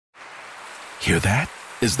Hear that?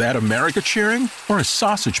 Is that America cheering or a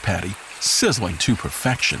sausage patty sizzling to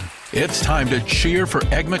perfection? It's time to cheer for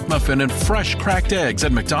Egg McMuffin and fresh cracked eggs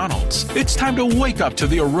at McDonald's. It's time to wake up to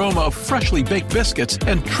the aroma of freshly baked biscuits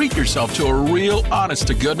and treat yourself to a real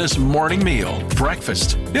honest-to-goodness morning meal.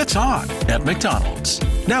 Breakfast, it's on at McDonald's.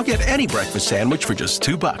 Now get any breakfast sandwich for just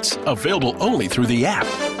 $2. Available only through the app.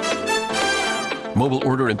 Mobile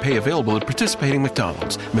order and pay available at participating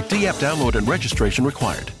McDonald's. McD app download and registration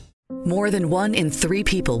required. More than 1 in 3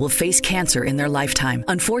 people will face cancer in their lifetime.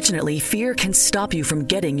 Unfortunately, fear can stop you from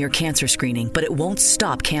getting your cancer screening, but it won't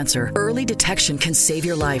stop cancer. Early detection can save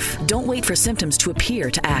your life. Don't wait for symptoms to appear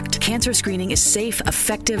to act. Cancer screening is safe,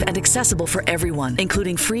 effective, and accessible for everyone,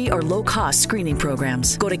 including free or low-cost screening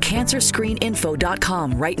programs. Go to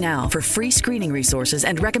cancerscreeninfo.com right now for free screening resources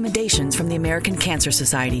and recommendations from the American Cancer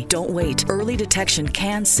Society. Don't wait. Early detection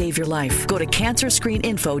can save your life. Go to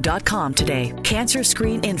cancerscreeninfo.com today.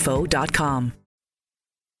 Cancerscreeninfo.com.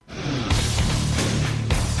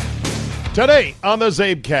 Today on the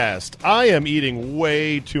CzabeCast, I am eating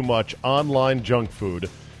way too much online junk food,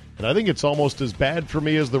 and I think it's almost as bad for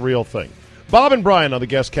me as the real thing. Bob and Brian on the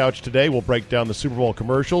guest couch today will break down the Super Bowl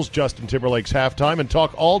commercials, Justin Timberlake's halftime, and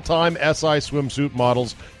talk all-time SI swimsuit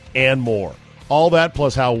models and more. All that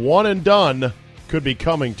plus how one and done could be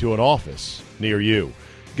coming to an office near you.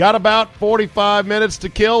 Got about 45 minutes to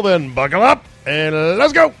kill, then buckle up and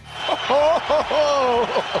let's go!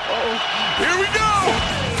 Here we go!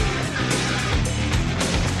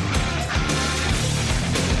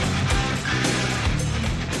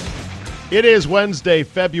 It is Wednesday,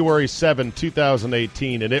 February 7,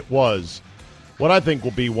 2018, and it was what I think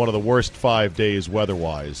will be one of the worst 5 days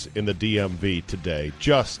weather-wise in the DMV today.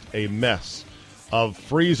 Just a mess of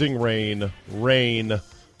freezing rain,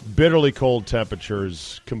 bitterly cold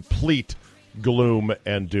temperatures, complete gloom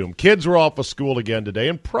and doom. Kids were off of school again today,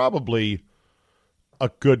 and probably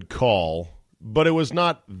a good call, but it was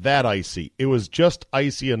not that icy. It was just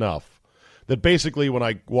icy enough that basically when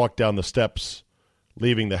I walked down the steps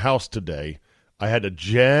leaving the house today, I had to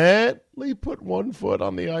gently put one foot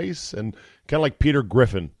on the ice, and kind of like Peter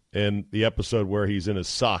Griffin in the episode where he's in his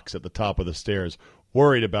socks at the top of the stairs,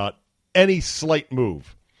 worried about any slight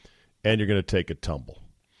move, and you're going to take a tumble.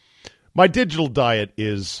 My digital diet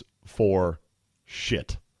is for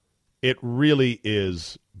shit. It really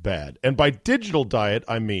is bad. And by digital diet,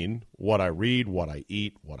 I mean what I read, what I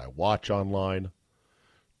eat, what I watch online.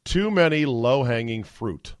 Too many low-hanging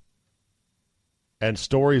fruit and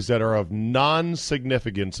stories that are of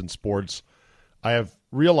non-significance in sports. I have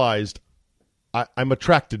realized I'm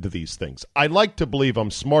attracted to these things. I like to believe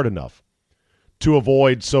I'm smart enough to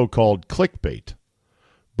avoid so-called clickbait.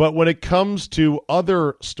 But when it comes to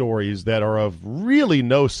other stories that are of really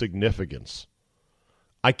no significance,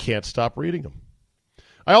 I can't stop reading them.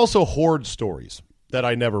 I also hoard stories that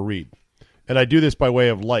I never read. And I do this by way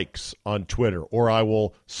of likes on Twitter, or I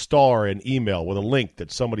will star an email with a link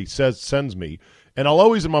that somebody sends me. And I'll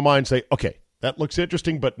always in my mind say, okay, that looks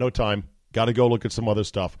interesting, but no time. Got to go look at some other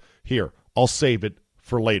stuff. Here, I'll save it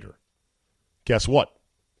for later. Guess what?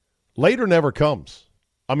 Later never comes.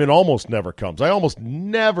 I mean, almost never comes. I almost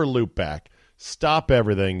never loop back, stop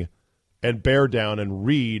everything, and bear down and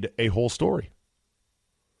read a whole story.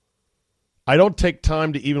 I don't take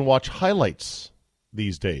time to even watch highlights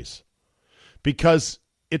these days because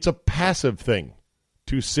it's a passive thing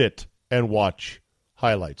to sit and watch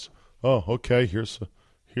highlights. Oh, okay, here's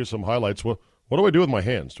some highlights. What do I do with my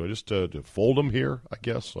hands? Do I just fold them here, I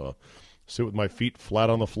guess? Sit with my feet flat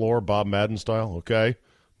on the floor, Bob Madden style? Okay.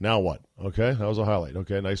 Now what? Okay, that was a highlight.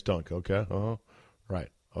 Okay, nice dunk. Okay, right.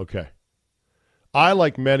 Okay. I,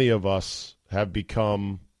 like many of us, have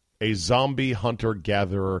become a zombie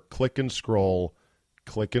hunter-gatherer, click and scroll,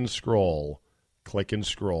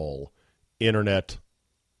 internet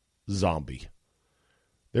zombie.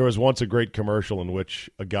 There was once a great commercial in which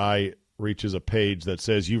a guy reaches a page that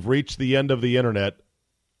says, "You've reached the end of the internet,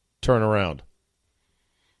 turn around."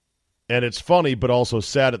 And it's funny but also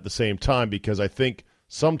sad at the same time because I think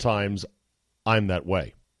sometimes I'm that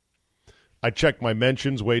way. I check my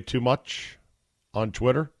mentions way too much on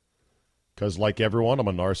Twitter because, like everyone, I'm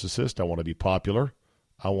a narcissist. I want to be popular.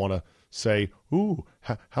 I want to say, ooh,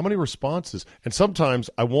 how many responses? And sometimes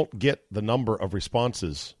I won't get the number of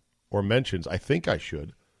responses or mentions I think I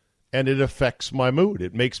should, and it affects my mood.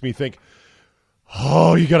 It makes me think,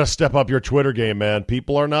 oh, you got to step up your Twitter game, man.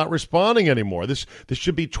 People are not responding anymore. This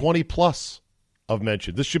should be 20-plus of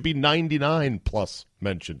mentions. This should be 99-plus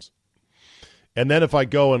mentions. And then if I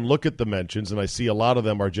go and look at the mentions and I see a lot of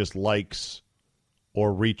them are just likes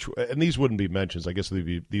or and these wouldn't be mentions. I guess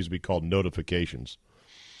these would be called notifications.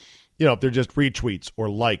 You know, if they're just retweets or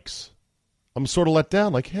likes, I'm sort of let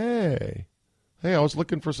down, like, hey, I was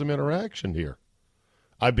looking for some interaction here.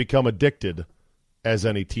 I've become addicted as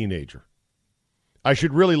any teenager. I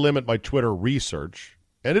should really limit my Twitter research,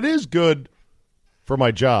 and it is good for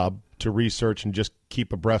my job to research and just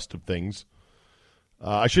keep abreast of things.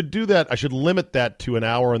 I should do that. I should limit that to an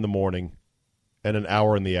hour in the morning and an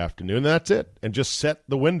hour in the afternoon. And that's it. And just set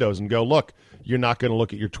the windows and go, look, you're not going to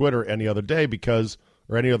look at your Twitter any other day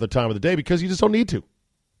or any other time of the day because you just don't need to.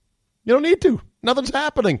 You don't need to. Nothing's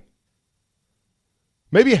happening.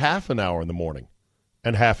 Maybe half an hour in the morning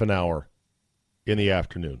and half an hour in the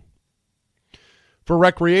afternoon. For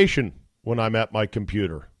recreation, when I'm at my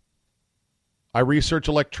computer, I research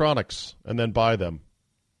electronics and then buy them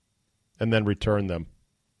and then return them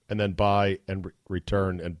and then buy and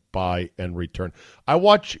return and buy and return. I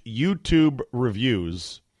watch YouTube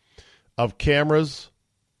reviews of cameras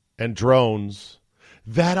and drones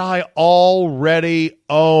that I already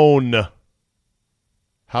own.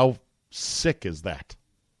 How sick is that?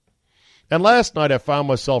 And last night I found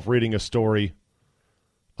myself reading a story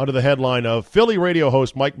under the headline of Philly radio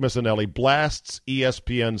host Mike Missanelli blasts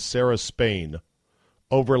ESPN's Sarah Spain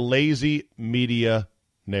over lazy media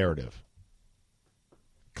narrative.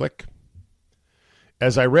 Click.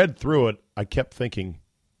 As I read through it, I kept thinking,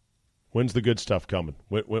 when's the good stuff coming?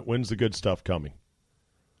 When's the good stuff coming?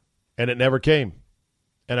 And it never came.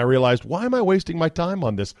 And I realized, why am I wasting my time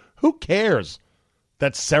on this? Who cares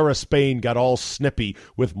that Sarah Spain got all snippy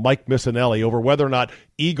with Mike Missanelli over whether or not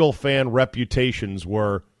Eagle fan reputations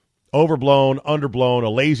were overblown, underblown, a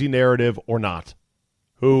lazy narrative, or not?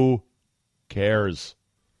 Who cares?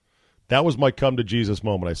 That was my come to Jesus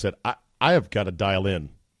moment. I said, I have got to dial in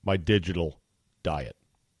my digital diet.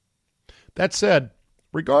 That said,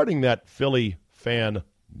 regarding that Philly fan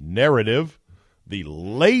narrative, the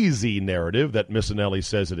lazy narrative that Missanelli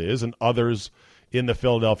says it is, and others in the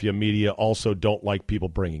Philadelphia media also don't like people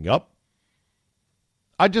bringing up,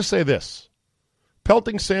 I'd just say this.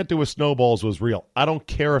 Pelting Santa with snowballs was real. I don't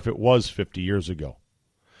care if it was 50 years ago.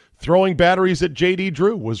 Throwing batteries at J.D.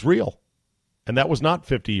 Drew was real, and that was not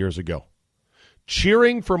 50 years ago.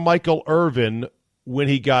 Cheering for Michael Irvin when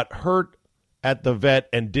he got hurt at the vet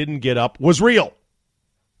and didn't get up was real.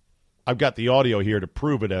 I've got the audio here to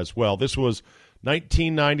prove it as well. This was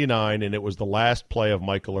 1999, and it was the last play of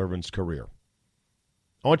Michael Irvin's career.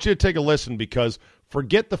 I want you to take a listen because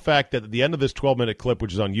forget the fact that at the end of this 12-minute clip,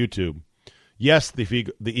 which is on YouTube, yes,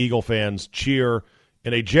 the Eagle fans cheer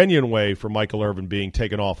in a genuine way for Michael Irvin being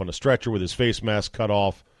taken off on a stretcher with his face mask cut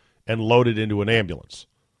off and loaded into an ambulance.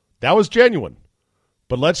 That was genuine.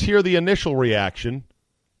 But let's hear the initial reaction,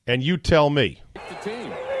 and you tell me. The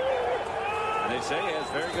team. And they say he has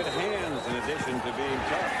very good hands in addition to being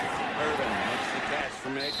tough. Irvin makes the catch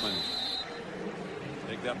from Aikman.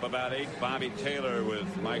 Picked up about 8. Bobby Taylor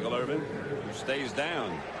with Michael Irvin, who stays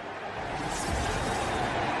down.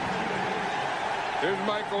 Here's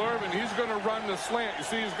Michael Irvin. He's going to run the slant. You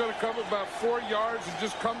see, he's going to cover about 4 yards and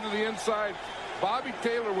just come to the inside. Bobby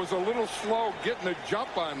Taylor was a little slow getting a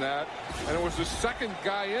jump on that, and it was the second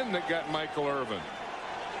guy in that got Michael Irvin.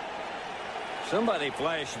 Somebody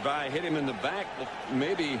flashed by, hit him in the back,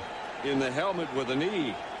 maybe in the helmet with a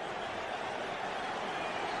knee.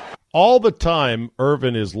 All the time,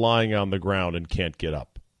 Irvin is lying on the ground and can't get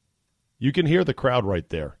up. You can hear the crowd right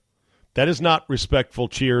there. That is not respectful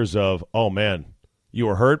cheers of, oh, man, you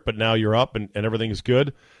were hurt, but now you're up and everything is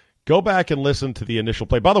good. Go back and listen to the initial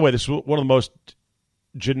play. By the way, this was one of the most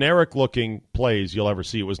generic-looking plays you'll ever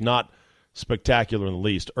see. It was not spectacular in the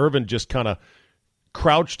least. Irvin just kind of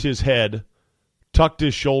crouched his head, tucked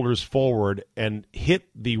his shoulders forward, and hit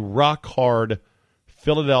the rock-hard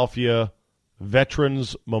Philadelphia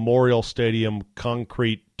Veterans Memorial Stadium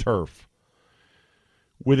concrete turf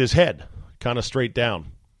with his head kind of straight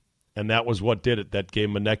down. And that was what did it. That gave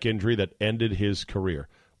him a neck injury that ended his career.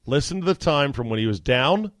 Listen to the time from when he was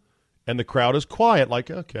down and the crowd is quiet, like,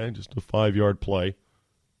 okay, just a 5-yard play,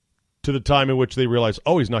 to the time in which they realize,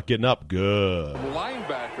 oh, he's not getting up. Good.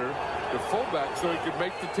 Linebacker to fullback so he could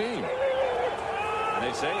make the team. And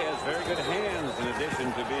they say he has very good hands in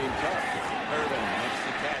addition to being tough. Irvin makes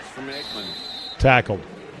the catch from Aikman. Tackled.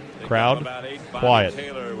 Crowd, about 8. quiet.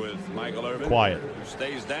 Taylor with Michael Irvin, quiet. Who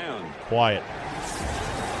stays down. Quiet.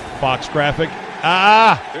 Fox graphic.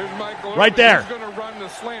 Here's Michael Irvin. Right there. He's going to run the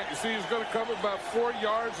slant. You see, he's going to cover about 4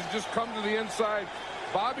 yards and just come to the inside.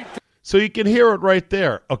 Bobby. So you can hear it right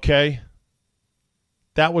there, okay?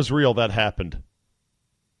 That was real. That happened.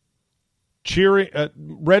 Cheering,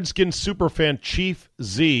 Redskins superfan Chief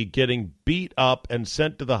Z getting beat up and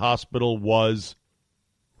sent to the hospital was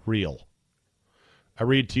real. I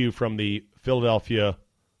read to you from the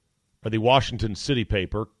Washington City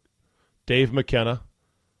paper. Dave McKenna.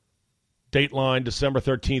 Dateline, December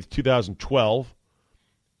 13th, 2012.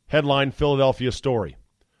 Headline, Philadelphia story.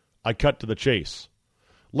 I cut to the chase.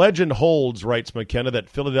 Legend holds, writes McKenna, that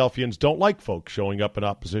Philadelphians don't like folks showing up in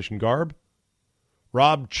opposition garb.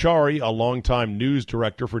 Rob Chari, a longtime news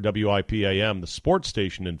director for WIPAM, the sports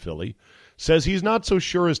station in Philly, says he's not so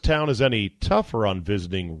sure his town is any tougher on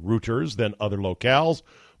visiting rooters than other locales.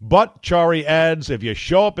 But Chari adds, if you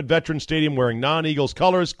show up at Veterans Stadium wearing non-Eagles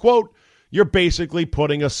colors, quote, you're basically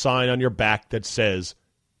putting a sign on your back that says,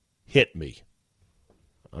 hit me.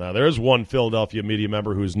 Now, there's one Philadelphia media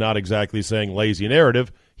member who's not exactly saying lazy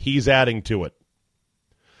narrative. He's adding to it.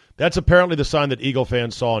 That's apparently the sign that Eagle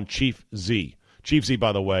fans saw on Chief Z. Chief Z,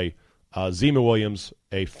 by the way, Zema Williams,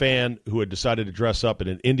 a fan who had decided to dress up in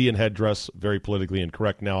an Indian headdress, very politically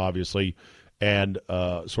incorrect now, obviously, and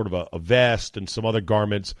sort of a vest and some other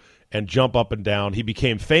garments, and jump up and down. He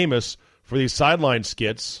became famous for these sideline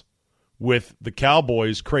skits with the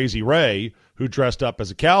Cowboys' Crazy Ray, who dressed up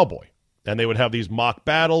as a cowboy. And they would have these mock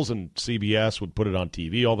battles, and CBS would put it on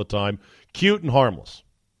TV all the time. Cute and harmless.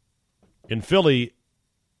 In Philly,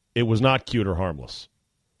 it was not cute or harmless.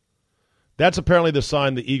 That's apparently the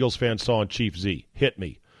sign the Eagles fans saw on Chief Z. Hit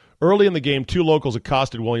me. Early in the game, two locals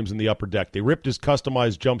accosted Williams in the upper deck. They ripped his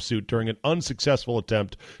customized jumpsuit during an unsuccessful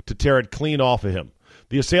attempt to tear it clean off of him.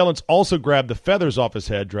 The assailants also grabbed the feathers off his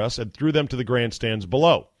headdress and threw them to the grandstands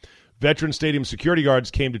below. Veteran Stadium security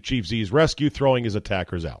guards came to Chief Z's rescue, throwing his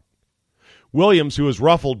attackers out. Williams, who was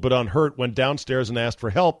ruffled but unhurt, went downstairs and asked for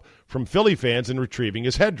help from Philly fans in retrieving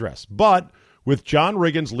his headdress. But with John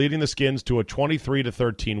Riggins leading the Skins to a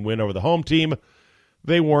 23-13 win over the home team,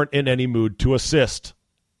 they weren't in any mood to assist.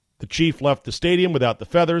 The Chief left the stadium without the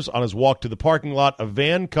feathers. On his walk to the parking lot, a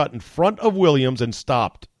van cut in front of Williams and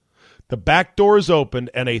stopped. The back doors opened,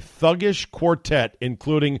 and a thuggish quartet,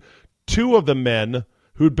 including two of the men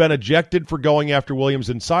who'd been ejected for going after Williams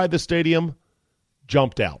inside the stadium,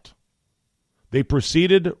 jumped out. They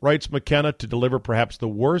proceeded, writes McKenna, to deliver perhaps the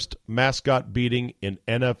worst mascot beating in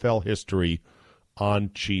NFL history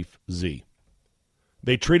on Chief Z.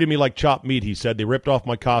 They treated me like chopped meat, he said. They ripped off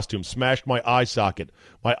my costume, smashed my eye socket.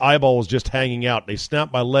 My eyeball was just hanging out. They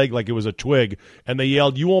snapped my leg like it was a twig, and they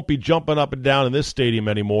yelled, "You won't be jumping up and down in this stadium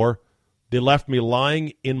anymore." They left me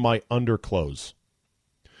lying in my underclothes.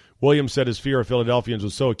 Williams said his fear of Philadelphians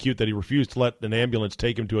was so acute that he refused to let an ambulance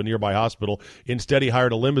take him to a nearby hospital. Instead, he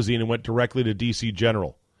hired a limousine and went directly to D.C.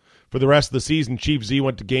 General. For the rest of the season, Chief Z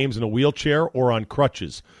went to games in a wheelchair or on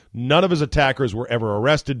crutches. None of his attackers were ever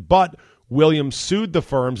arrested, but Williams sued the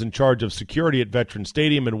firms in charge of security at Veterans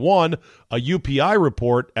Stadium and won. A UPI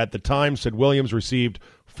report at the time said Williams received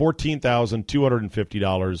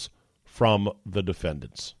 $14,250 from the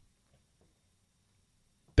defendants.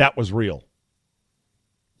 That was real.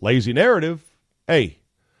 Lazy narrative? Hey,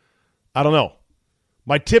 I don't know.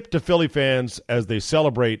 My tip to Philly fans as they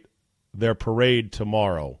celebrate their parade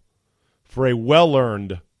tomorrow for a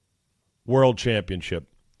well-earned world championship,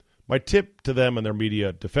 my tip to them and their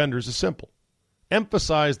media defenders is simple.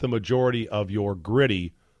 Emphasize the majority of your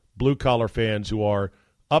gritty blue-collar fans who are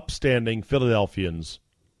upstanding Philadelphians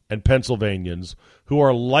and Pennsylvanians who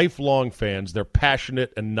are lifelong fans. They're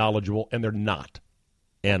passionate and knowledgeable, and they're not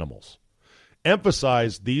animals.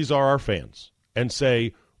 Emphasize these are our fans and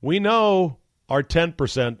say, we know our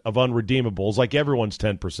 10% of unredeemables, like everyone's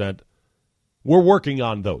 10%, we're working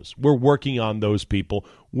on those. We're working on those people.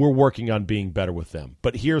 We're working on being better with them.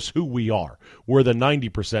 But here's who we are. We're the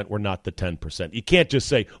 90%. We're not the 10%. You can't just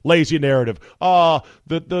say, lazy narrative,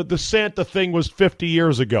 the Santa thing was 50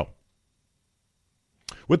 years ago.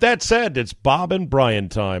 With that said, it's Bob and Brian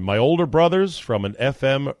time. My older brothers from an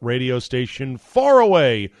FM radio station far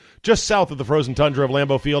away, just south of the frozen tundra of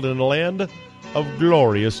Lambeau Field in a land of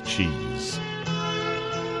glorious cheese.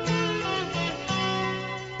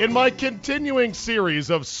 In my continuing series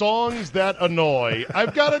of songs that annoy,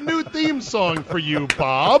 I've got a new theme song for you,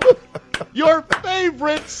 Bob. Your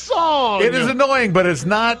favorite song. It is annoying, but it's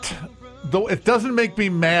not. It doesn't make me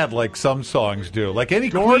mad like some songs do. Like any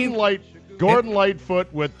Gordon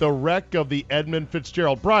Lightfoot with The Wreck of the Edmund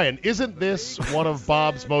Fitzgerald. Brian, isn't this one of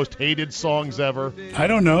Bob's most hated songs ever? I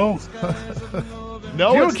don't know.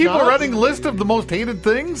 No, you it's don't keep not. a running list of the most hated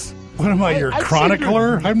things? What am I, your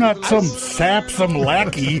chronicler? I'm not some sap, some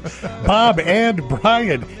lackey. Bob and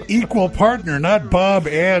Brian, equal partner, not Bob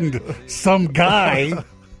and some guy.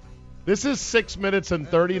 This is 6 minutes and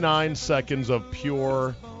 39 seconds of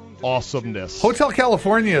pure awesomeness. Hotel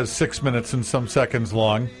California is 6 minutes and some seconds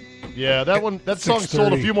long. Yeah, that song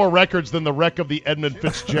sold a few more records than The Wreck of the Edmund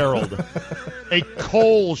Fitzgerald. A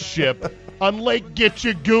coal ship on Lake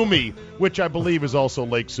Gitchagumi, which I believe is also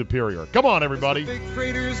Lake Superior. Come on, everybody.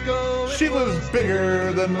 She was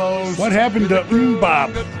bigger than most. What happened to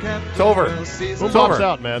Bob? It's over. Bob's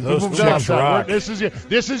out, man. Those Bob's chicks out. rock. This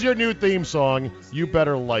is your new theme song. You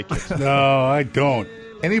better like it. No, I don't.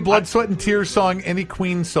 Any Blood, Sweat, and Tears song, any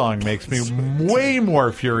Queen song makes me way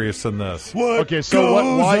more furious than this. Okay, so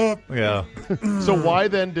why? Yeah. So why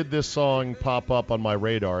then did this song pop up on my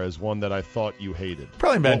radar as one that I thought you hated?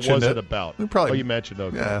 Probably mentioned What was it. it about? Probably, you mentioned it.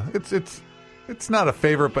 Okay. Yeah, it's not a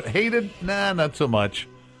favorite, but hated? Nah, not so much.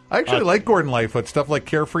 I actually like Gordon Lightfoot, stuff like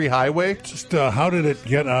Carefree Highway. Just how did it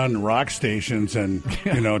get on rock stations and,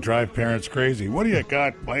 drive parents crazy? What do you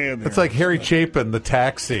got playing there? It's like Harry Chapin, The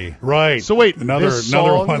Taxi. Right. So wait, another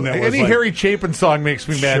song- one that was Any like, Harry Chapin song makes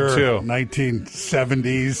me mad, too.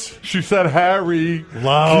 1970s. She said, Harry,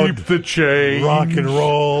 Loud, keep the change. rock and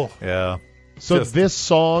roll. Yeah. So this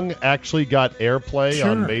song actually got airplay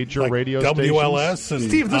on major like radio WLS stations?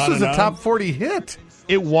 and Steve, this on was and a on. top 40 hit.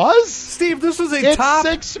 It was? Steve, this was a It's top...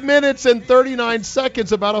 6 minutes and 39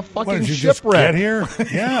 seconds about a What, fucking did you just shipwreck. get here?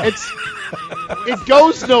 Yeah. It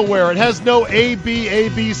goes nowhere. It has no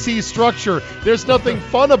ABC structure. There's nothing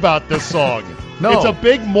fun about this song. No. It's a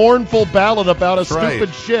big mournful ballad about a right.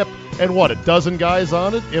 stupid ship and what, a dozen guys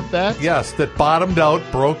on it, if that? Yes, that bottomed out,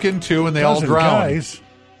 broke in two, and they all Dozen drowned. guys.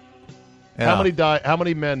 Yeah. How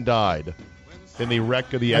many men died in the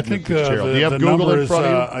wreck of the I Edmund think Fitzgerald? Do you have the Google number in is, front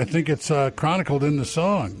of you? I think it's chronicled in the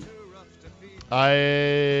song.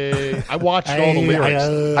 I watched all the lyrics.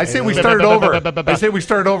 I say we start over. I say we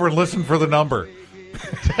start over and listen for the number.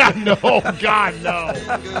 No, God, no.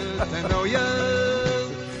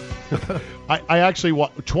 I actually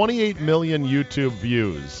 28 million YouTube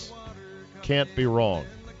views. Can't be wrong,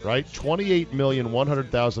 right?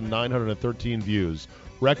 28,100,913 views.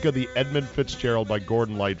 Wreck of the Edmund Fitzgerald by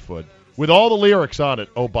Gordon Lightfoot. With all the lyrics on it,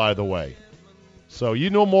 oh, by the way. So you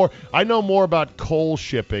know more. I know more about coal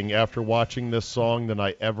shipping after watching this song than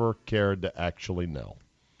I ever cared to actually know.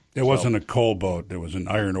 It wasn't a coal boat. It was an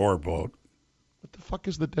iron ore boat. What the fuck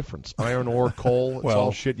is the difference? Iron ore, coal, it's Well,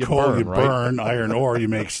 all shit you coal burn, you right? burn, iron ore, you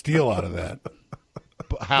make steel out of that.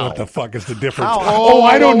 How? What the fuck is the difference? How? Oh,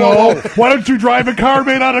 I don't know. Why don't you drive a car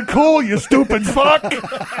made out of coal, you stupid fuck?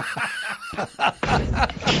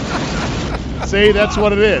 See, that's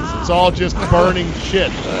what it is. It's all just burning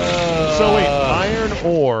shit. So wait, iron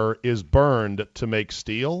ore is burned to make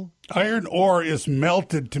steel? Iron ore is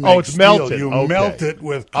melted to make it's steel. melted. You Okay. melt it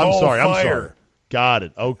with coal I'm sorry. fire. Got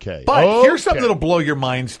it. Okay. But here's Okay. something that'll blow your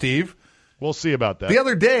mind, Steve. We'll see about that. The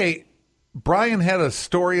other day, Brian had a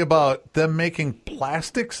story about them making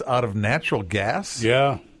plastics out of natural gas.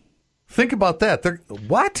 Yeah. Think about that.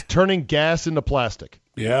 What? Turning gas into plastic.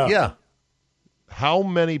 Yeah. Yeah. How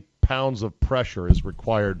many pounds of pressure is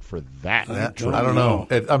required for that? I don't know.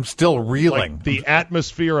 I'm still reeling. Like the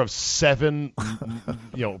atmosphere of 7,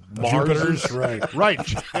 Mars. Jupiters, right. Right.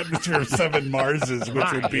 Atmosphere of 7 Marses,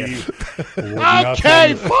 which would be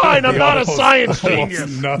Okay, fine. I'm not a science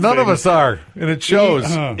genius. None of us are, and it shows.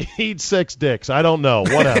 Eat 6 dicks. I don't know.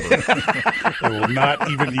 Whatever. They will not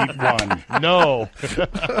even eat one. No.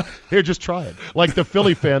 Here, just try it. Like the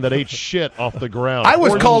Philly fan that ate shit off the ground. I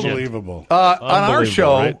was called Unbelievable. on our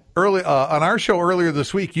show right? earlier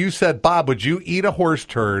this week. You said, Bob, would you eat a horse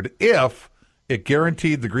turd if it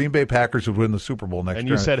guaranteed the Green Bay Packers would win the Super Bowl next year? And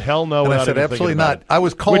you said, hell no. And I without said, even absolutely thinking about not. it. I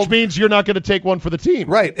was called, which means you're not going to take one for the team,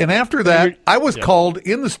 right? And after that, I was Yeah. called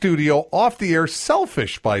in the studio off the air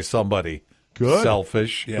selfish by somebody. Good.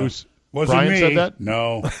 Selfish. Yeah. Who's Wasn't Brian me. said that?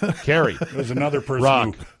 No. Carrie. It was another person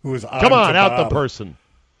Rock. who was on Come on, to out the Bob. person.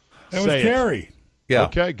 It was Say it. Carrie. Yeah.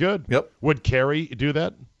 Okay, good. Yep. Would Carrie do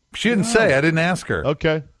that? She didn't say. I didn't ask her.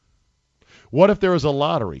 Okay. What if there was a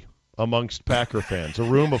lottery amongst Packer fans? A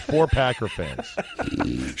room of 4 Packer fans.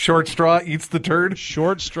 Short straw eats the turd.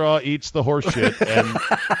 Short straw eats the horse shit, and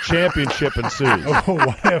championship ensues. Oh,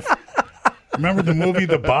 what if? Remember the movie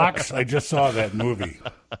The Box? I just saw that movie.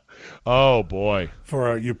 Oh, boy.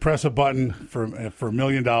 You press a button for $1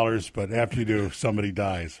 million, but after you do, somebody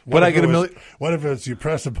dies. Would I get $1 million? What if it's you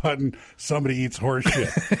press a button, somebody eats horse shit?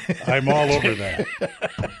 I'm all over that.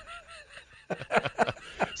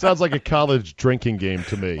 Sounds like a college drinking game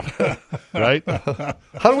to me, right?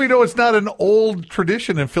 How do we know it's not an old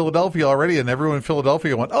tradition in Philadelphia already? And everyone in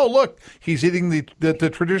Philadelphia went, "Oh, look, he's eating the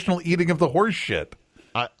traditional eating of the horse shit."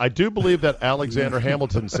 I do believe that Alexander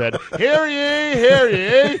Hamilton said, hear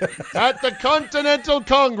ye, at the Continental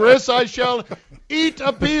Congress I shall eat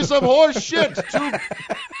a piece of horse shit to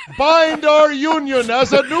bind our union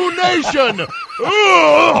as a new nation.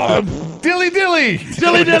 Ugh! Dilly dilly.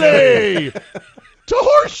 Dilly dilly! to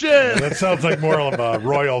horse shit. That sounds like more of a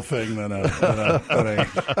royal thing than a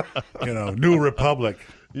New Republic.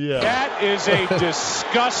 Yeah. That is a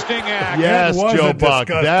disgusting act. Yes, That was Joe a Buck.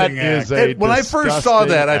 That disgusting is act. a When I first saw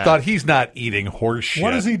that, I act. thought he's not eating horse shit.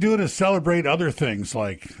 What does he do to celebrate other things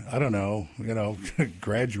like, I don't know,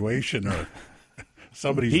 graduation or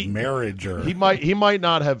somebody's marriage? Or He might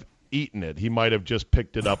not have eaten it. He might have just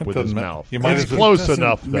picked it up with his mouth. He might It's have- close doesn't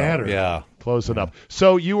enough, though. matter. Yeah. Close enough.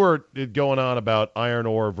 So you were going on about iron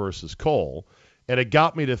ore versus coal, and it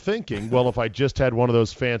got me to thinking, well, if I just had one of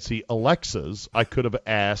those fancy Alexas, I could have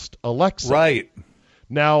asked Alexa. Right.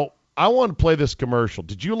 Now, I want to play this commercial.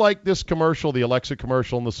 Did you like this commercial, the Alexa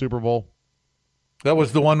commercial in the Super Bowl? That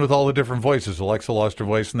was the one with all the different voices. Alexa lost her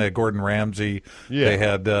voice, and they had Gordon Ramsay. Yeah. They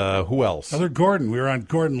had, who else? Other Gordon. We were on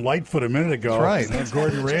Gordon Lightfoot a minute ago. That's right. Now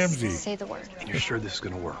Gordon Ramsay. Say the word. You're sure this is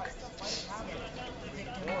going to work?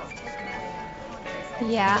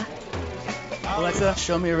 Yeah. Alexa,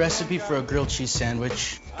 show me a recipe for a grilled cheese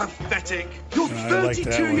sandwich. Pathetic. You're I like that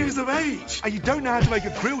 32 one. years of age, and you don't know how to make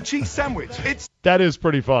a grilled cheese sandwich. That is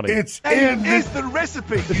pretty funny. It's It in is the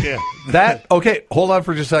recipe. Yeah. Okay, hold on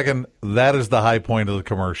for just a second. That is the high point of the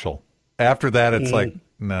commercial. After that, it's like,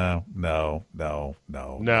 no. No.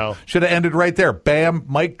 Should have ended right there. Bam,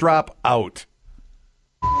 mic drop, out.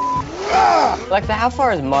 Alexa, how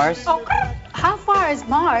far is Mars? How far is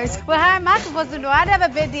Mars? Well, how am I supposed to know? I've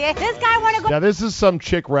never been there. This guy want to go Now, this is some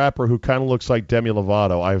chick rapper who kind of looks like Demi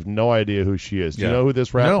Lovato. I have no idea who she is. Do you know who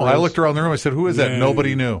this rapper No, is? I looked around the room. I said, who is that? No.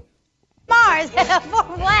 Nobody knew. Mars. For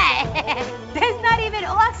what? There's not even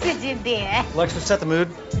oxygen there. Alexa, set the mood.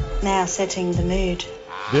 Now setting the mood.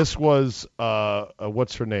 This was,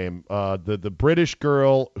 what's her name? The British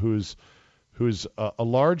girl who's a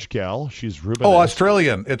large gal. She's Ruben. Oh,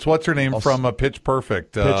 Australian. It's what's her name from Pitch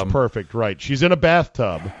Perfect. Pitch Perfect, right. She's in a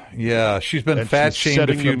bathtub. Yeah, she's been And fat she's shamed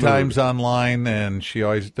a setting few the mood. times online, and she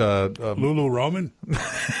always. Lulu Roman?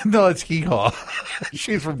 No, it's Hee Haw.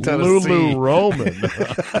 She's from Tennessee. Lulu Roman.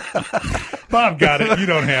 Bob got it. You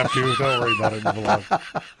don't have to. Don't worry about it.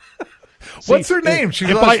 What's her name? She's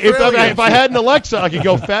if Australian. I had an Alexa, I could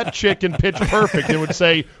go fat chick and Pitch Perfect. It would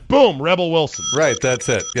say, boom, Rebel Wilson. Right, that's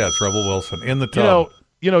it. Yeah, it's Rebel Wilson in the tub.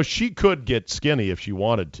 You know, she could get skinny if she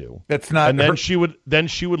wanted to. It's not and then her- she would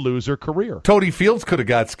lose her career. Toady Fields could have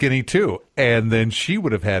got skinny too, and then she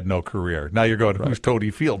would have had no career. Now you're going, who's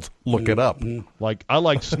Toady Fields? Look it up. Like I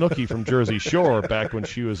liked Snooki from Jersey Shore back when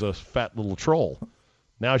she was a fat little troll.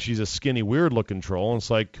 Now she's a skinny, weird-looking troll, and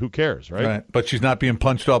it's like, who cares, right? Right, but she's not being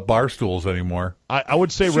punched off bar stools anymore. I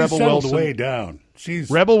would say She's Rebel settled Wilson. way down.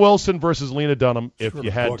 She's Rebel Wilson versus Lena Dunham if Sure,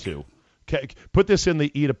 you had book. to. Put this in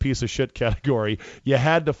the eat a piece of shit category. You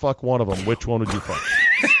had to fuck one of them. Which one would you fuck?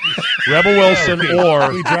 Rebel Wilson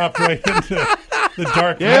or... we dropped right into the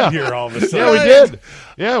dark Yeah. night here all of a sudden. Yeah, we did.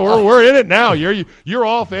 Yeah, we're in it now. You're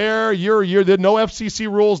off air. There's no FCC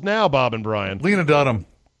rules now, Bob and Brian. Lena Dunham.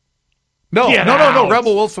 No, Get no, out.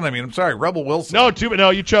 Rebel Wilson. I mean, I'm sorry, Rebel Wilson. No,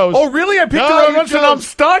 you chose. Oh, really? I picked No, the wrong you one, so chose. now I'm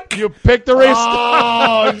stuck? You picked the race.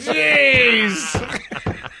 Oh,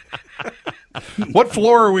 jeez. What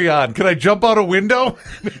floor are we on? Can I jump out a window?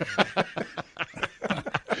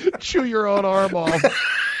 Chew your own arm off.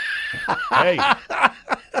 Hey,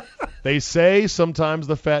 they say sometimes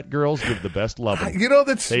the fat girls give the best loving. You know,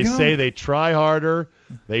 that's... They you know, say they try harder.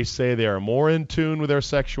 They say they are more in tune with their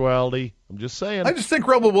sexuality. I'm just saying. I just think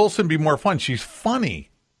Rebel Wilson would be more fun. She's funny.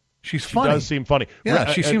 She's She funny. does seem funny.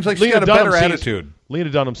 Yeah, she seems like she's Lena got a Dunham better seems- attitude. Lena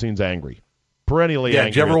Dunham seems angry. Perennially Yeah,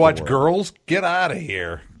 angry. did you ever at the watch world. Girls? Get out of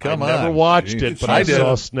here. Come on. I never watched Jeez. it, but I I did.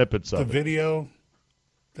 saw snippets The of it. video,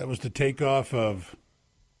 that was the takeoff of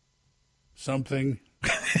something.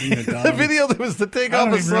 The video that was the I takeoff don't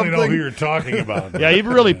of even something. really know who you're talking about. Yeah, you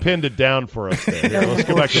really pinned it down for us there. Here, let's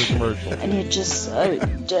go back to the commercial. And you're just so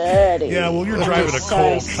dirty. Yeah, well, you're driving a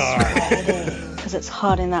cold car. Because it's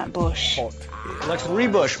hot in that bush. Alexa,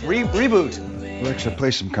 reboot. Alexa, play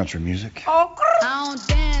some country music. I don't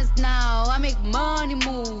dance now. I make money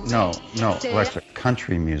move. No, Alexa,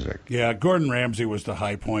 country music. Yeah, Gordon Ramsay was the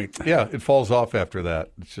high point. Yeah, it falls off after that.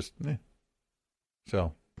 It's just,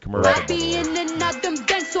 So. Commercial.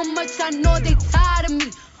 So much I know they tired of me.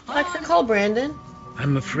 Alexa, call Brandon.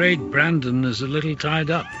 I'm afraid Brandon is a little tied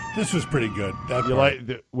up. This was pretty good. That You part.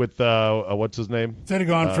 like with what's his name? Instead of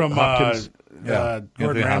going from Hopkins. Gordon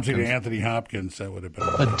Anthony Ramsay to Hopkins. Anthony Hopkins, that would have been.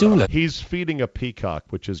 But do let He's feeding a peacock,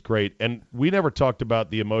 which is great. And we never talked about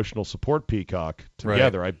the emotional support peacock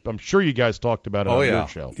together. I'm sure you guys talked about it on your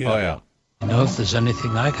show. Oh, yeah. know if there's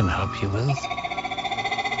anything I can help you with.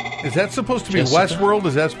 Is that supposed to be Jessica? Westworld?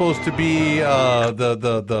 Is that supposed to be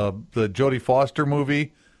the Jodie Foster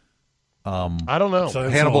movie? I don't know.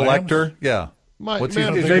 Silence Hannibal of the Lambs? Lecter? Yeah. What's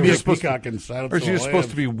man, he? Maybe Maybe a he's supposed peacock to, in Silence or is of he the just supposed Lambs.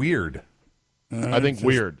 to be weird? I think It's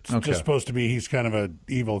weird. It's just supposed to be he's kind of an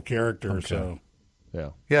evil character. Okay. So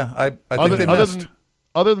Yeah, I think they missed.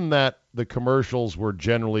 Other than that, the commercials were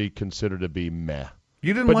generally considered to be meh.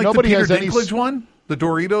 You didn't But like the nobody Peter has any Dinklage one? The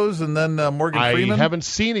Doritos and then Morgan Freeman? I haven't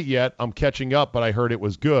seen it yet. I'm catching up, but I heard it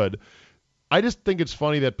was good. I just think it's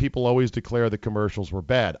funny that people always declare the commercials were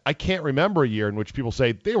bad. I can't remember a year in which people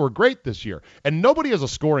say they were great this year. And nobody has a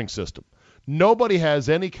scoring system. Nobody has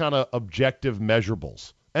any kind of objective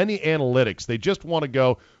measurables, any analytics. They just want to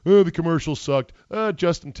go, oh, the commercial sucked.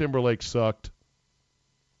 Justin Timberlake sucked.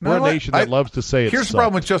 We're a nation that loves to say it Here's sucked. the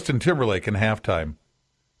problem with Justin Timberlake in halftime.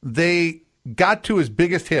 They got to his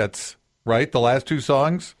biggest hits, right? The last two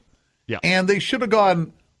songs. Yeah. And they should have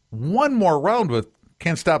gone one more round with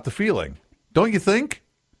Can't Stop the Feeling. Don't you think?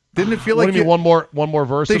 Didn't it feel What like do you mean, one more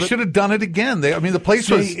verse? They of it? should have done it again. The place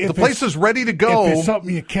was ready to go. If it's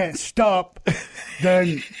something you can't stop,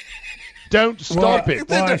 then don't stop it.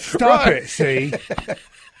 Why stop it? See,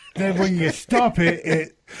 then when you stop it,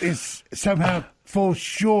 it is somehow falls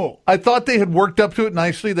short. I thought they had worked up to it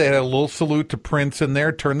nicely. They had a little salute to Prince in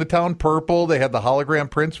there. Turn the Town Purple. They had the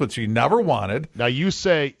hologram Prince, which he never wanted. Now you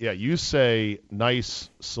say nice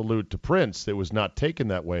salute to Prince. It was not taken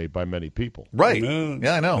that way by many people. Right.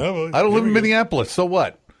 Yeah, I know. I don't live in Minneapolis, so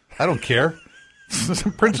what? I don't care.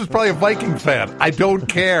 Prince is probably a Viking fan. I don't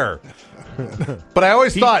care. But I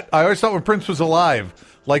always thought when Prince was alive,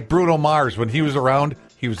 like Bruno Mars, when he was around,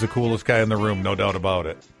 he was the coolest guy in the room, no doubt about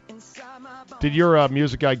it. Did your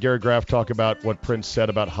music guy Gary Graff talk about what Prince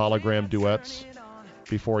said about hologram duets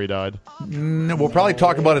before he died? No, we'll probably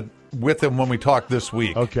talk about it with him when we talk this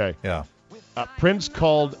week. Okay. Yeah. Prince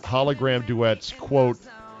called hologram duets, quote,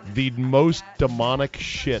 the most demonic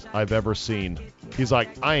shit I've ever seen. He's like,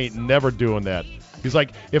 I ain't never doing that. He's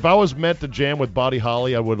like, if I was meant to jam with Buddy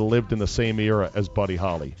Holly, I would have lived in the same era as Buddy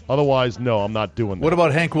Holly. Otherwise, no, I'm not doing that. What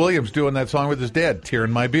about Hank Williams doing that song with his dad, Tear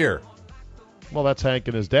in My Beer? Well, that's Hank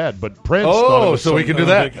and his dad, but Prince. Oh, so we can do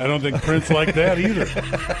that. I don't think Prince liked that either.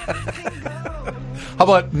 How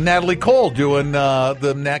about Natalie Cole doing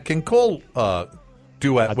the Nat King Cole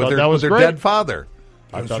duet with their dead father?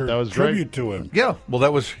 I thought that was tribute great. to him. Yeah, well,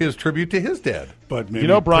 that was his tribute to his dad. But maybe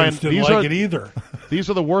Brian, Prince didn't like it either. These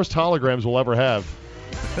are the worst holograms we'll ever have.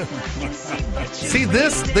 See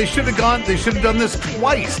this? They should have gone. They should have done this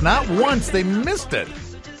twice, not once. They missed it.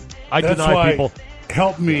 I That's deny why people.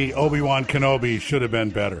 Help Me, Obi-Wan Kenobi should have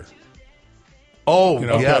been better. Oh,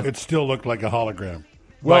 yeah. It still looked like a hologram.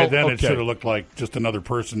 Well, By then, it okay. should have looked like just another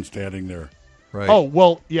person standing there. Right. Oh,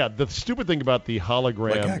 well, yeah, the stupid thing about the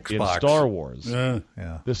hologram Like in Xbox. Star Wars, Yeah.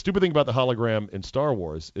 the stupid thing about the hologram in Star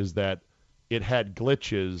Wars is that it had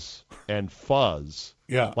glitches and fuzz,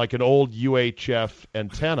 like an old UHF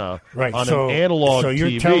antenna on an analog So you're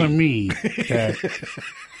TV. telling me that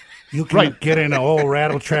you can get in an old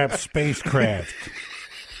rattletrap spacecraft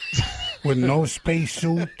with no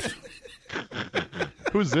spacesuit?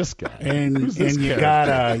 Who's this guy? And you got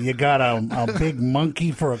a big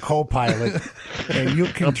monkey for a co-pilot, and you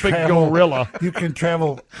can A big travel. gorilla. You can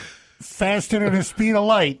travel faster than the speed of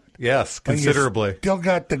light. Yes, but you considerably. Still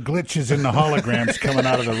got the glitches in the holograms coming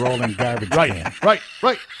out of the rolling garbage can. Right.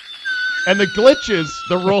 And the glitches,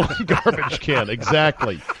 the rolling garbage can,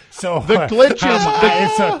 exactly. So the glitches,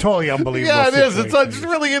 it's a totally unbelievable. Yeah, it is. situation. It's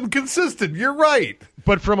really inconsistent. You're right.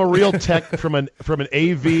 But from a real tech, from an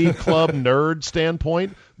AV club nerd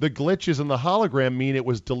standpoint, the glitches in the hologram mean it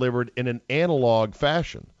was delivered in an analog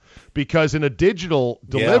fashion. Because in a digital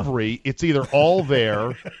delivery, it's either all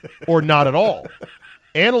there or not at all.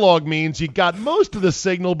 Analog means you got most of the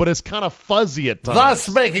signal, but it's kind of fuzzy at times. Thus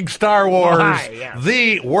making Star Wars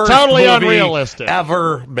the worst Totally movie unrealistic.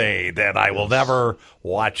 ever made, and I will never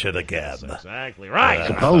watch it again. That's exactly right.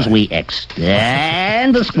 Suppose we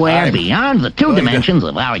extend the square beyond the two dimensions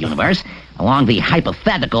of our universe along the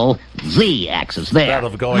hypothetical z-axis there.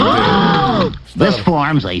 This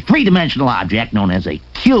forms a three-dimensional object known as a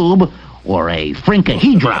cube or a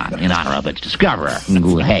frinkahedron in honor of its discoverer.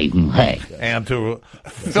 Hey. And to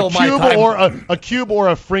fill a my cube time... or a cube or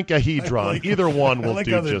a frinkahedron, either one will I like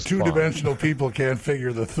do how the just fine. two-dimensional people can't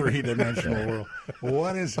figure the three-dimensional world.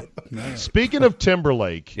 What is it? Man. Speaking of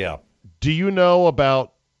Timberlake, do you know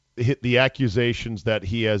about the accusations that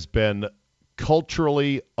he has been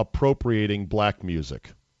culturally appropriating black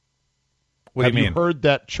music? What do you mean? Have you heard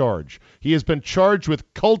that charge? He has been charged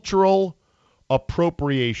with cultural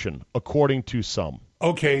appropriation, according to some.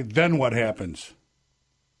 Okay, then what happens?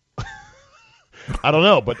 I don't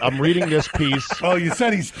know, but I'm reading this piece. Oh, you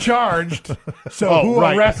said he's charged, so who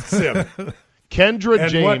arrests him? Kendra and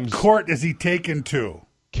James. What court is he taken to?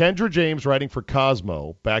 Kendra James, writing for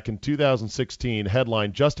Cosmo back in 2016,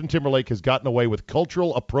 headline, Justin Timberlake has gotten away with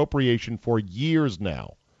cultural appropriation for years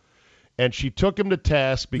now. And she took him to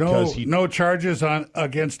task because no charges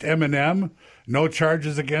against Eminem, no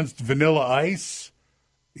charges against Vanilla Ice.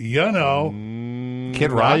 You know,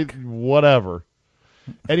 Kid Rock, whatever.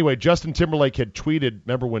 Anyway, Justin Timberlake had tweeted.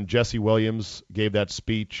 Remember when Jesse Williams gave that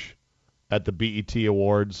speech at the BET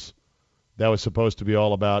Awards? That was supposed to be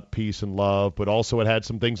all about peace and love, but also it had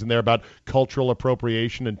some things in there about cultural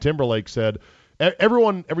appropriation. And Timberlake said,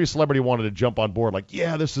 every celebrity wanted to jump on board, like,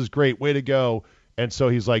 yeah, this is great, way to go. And so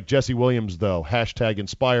he's like, Jesse Williams, though,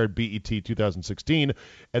 #inspired BET 2016.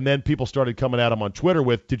 And then people started coming at him on Twitter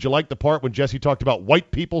with, did you like the part when Jesse talked about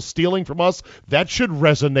white people stealing from us? That should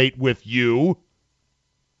resonate with you.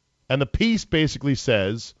 And the piece basically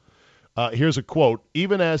says, here's a quote,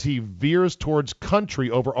 even as he veers towards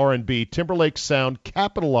country over R&B, Timberlake's sound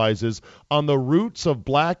capitalizes on the roots of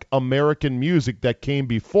black American music that came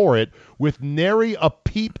before it with nary a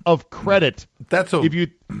peep of credit. That's a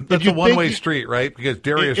one-way street, right? Because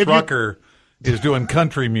Darius Rucker is doing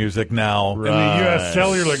country music now. Right. And the U.S.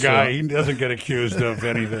 Cellular guy, he doesn't get accused of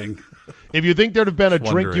anything. If you think there'd have been a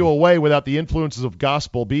Drink You Away without the influences of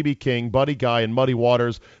gospel, B.B. King, Buddy Guy, and Muddy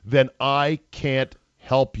Waters, then I can't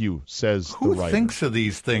help you, says the writer. Who thinks of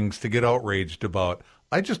these things to get outraged about?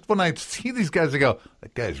 When I see these guys, I go,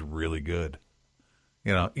 that guy's really good.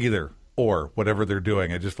 You know, either or, whatever they're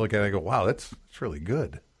doing. I just look at it and I go, wow, that's really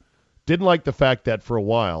good. Didn't like the fact that for a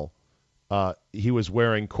while he was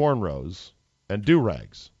wearing cornrows and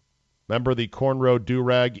do-rags. Remember the cornrow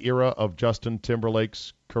do-rag era of Justin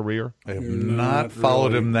Timberlake's career? I have not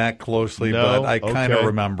followed him that closely, but I kind of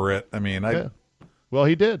remember it. I mean, Well,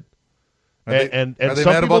 he did. Are they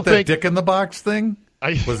mad about that dick in the box thing?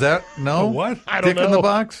 Was that no? What? I don't dick know. in the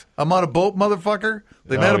box? I'm on a boat, motherfucker.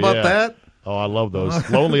 They mad about that? Oh, I love those.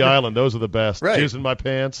 Lonely Island, those are the best. Right. Jizz in my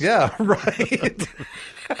pants. Yeah, right.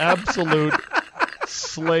 Absolute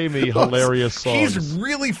slay me hilarious songs. He's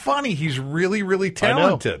really funny. He's really, really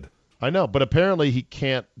talented. I know, but apparently he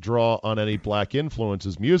can't draw on any black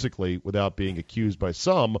influences musically without being accused by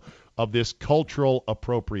some of this cultural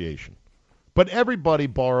appropriation. But everybody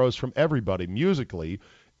borrows from everybody musically,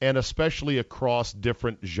 and especially across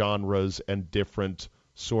different genres and different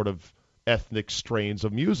sort of ethnic strains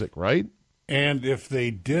of music, right? And if they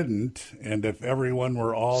didn't, and if everyone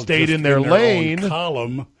were all stayed just in their lane, own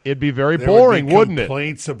column, it'd be very boring, wouldn't it?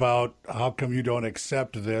 Complaints about how come you don't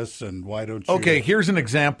accept this and why don't you? Okay, here's an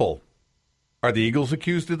example. Are the Eagles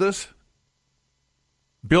accused of this?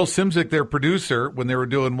 Bill Simzik, their producer, when they were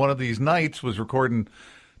doing one of these nights, was recording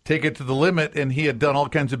Take It to the Limit, and he had done all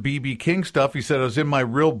kinds of B.B. King stuff. He said, I was in my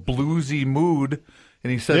real bluesy mood,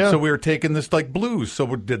 and he said, so we were taking this like blues.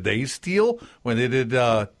 So did they steal when they did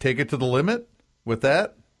Take It to the Limit with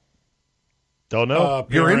that? Don't know.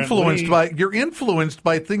 You're influenced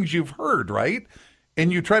by things you've heard, right?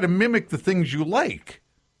 And you try to mimic the things you like.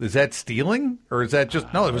 Is that stealing, or is that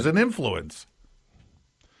just, no, it was an influence?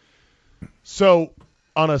 So,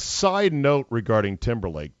 on a side note regarding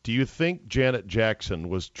Timberlake, do you think Janet Jackson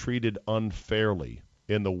was treated unfairly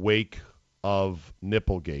in the wake of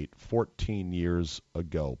Nipplegate 14 years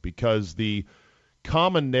ago? Because the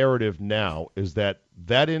common narrative now is that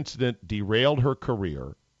incident derailed her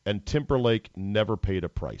career and Timberlake never paid a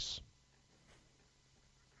price.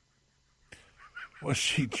 Was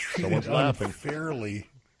she treated unfairly?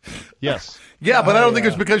 Yes. Yeah, but I don't think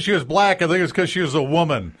it's because she was black. I think it's because she was a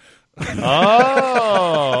woman.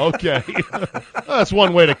 Oh, okay. That's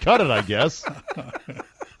one way to cut it, I guess.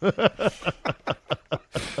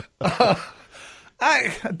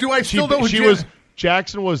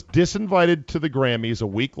 Jackson was disinvited to the Grammys a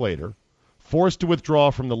week later, forced to withdraw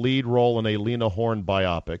from the lead role in a Lena Horne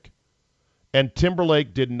biopic, and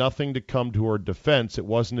Timberlake did nothing to come to her defense. It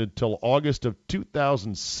wasn't until August of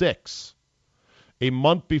 2006, a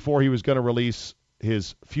month before he was going to release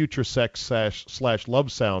his Future Sex /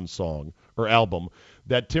 Love Sound song or album,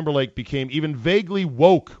 that Timberlake became even vaguely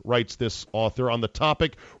woke, writes this author, on the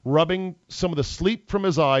topic, rubbing some of the sleep from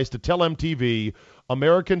his eyes to tell MTV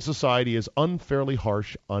American society is unfairly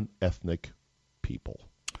harsh on ethnic people.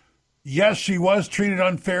 Yes, she was treated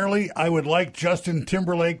unfairly. I would like Justin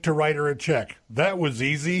Timberlake to write her a check. That was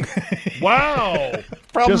easy. Wow.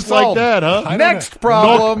 Problem Just solved. like that, huh? Next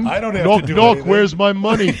problem. I don't have knock, to do knock, anything. where's my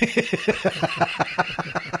money?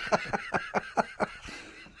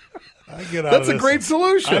 That's a great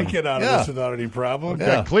solution. I get out of this without any problem. Okay.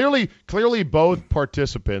 Yeah. Clearly both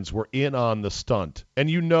participants were in on the stunt, and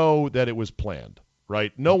you know that it was planned,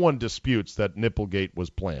 right? No one disputes that Nipplegate was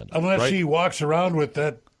planned. Unless she walks around with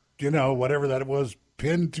that, whatever that was,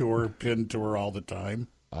 pinned to her all the time.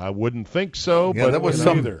 I wouldn't think so. Yeah, but that was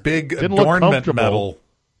some big didn't look adornment comfortable. metal.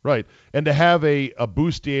 Right. And to have a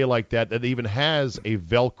bustier like that even has a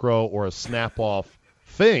Velcro or a snap-off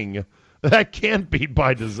thing, that can't be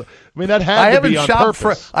by design. I mean, that had to be on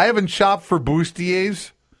purpose. I haven't shopped for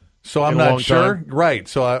bustiers, so I'm not sure. Right,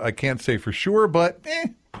 so I can't say for sure, but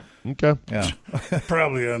Okay. Yeah.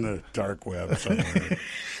 Probably on the dark web somewhere.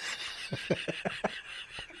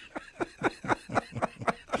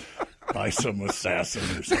 By some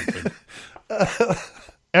assassin or something.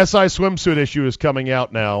 SI swimsuit issue is coming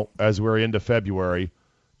out now as we're into February.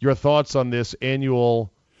 Your thoughts on this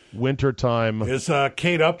annual wintertime Is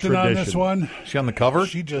Kate Upton tradition. on this one? She on the cover?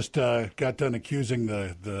 She just got done accusing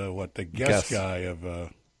the guest guy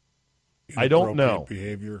of I don't know.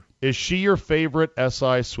 behavior. Is she your favorite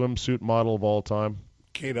SI swimsuit model of all time?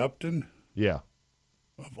 Kate Upton? Yeah.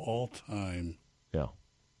 Of all time. Yeah.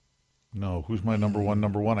 No, who's my number one?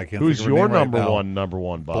 I can't Who's think of her your name right now. number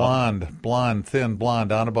one, Bob? Blonde, thin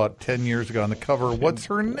blonde, on about 10 years ago on the cover. What's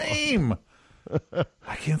her name?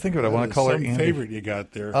 I can't think of it. I want to call her Andy. Favorite you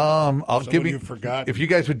got there? I'll give you. Forgot. If you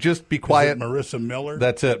guys would just be quiet. Is it Marissa Miller?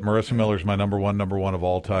 That's it. Marissa Miller's my number one of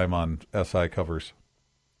all time on SI covers.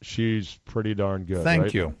 She's pretty darn good. Thank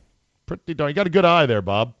right? you. Pretty darn. You got a good eye there,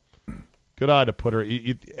 Bob. Good eye to put her.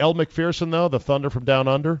 Elle McPherson, though, the Thunder from Down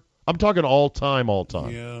Under. I'm talking all time.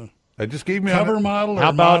 Yeah. I just gave me cover model. Or how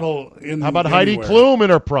about model in how about anywhere? Heidi Klum in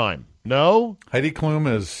her prime? No. Heidi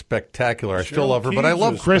Klum is spectacular. I Cheryl still love her, but I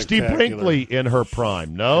love Christy Brinkley in her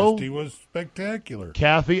prime. No. Christy was spectacular.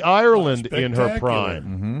 Kathy Ireland in her prime.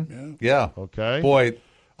 Mm-hmm. Yeah. Okay. Boy,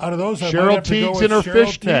 out of those, I might Cheryl have to go Teague's with in her Cheryl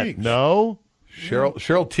fishnet. Teagues. No.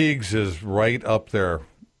 Cheryl Teagues is right up there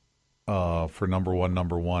for number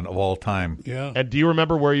one of all time. Yeah. And do you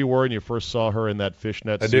remember where you were when you first saw her in that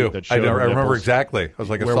fishnet I suit? do. That I showed her remember nipples? exactly. I was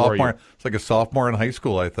like a Where were sophomore. you? It's like a sophomore in high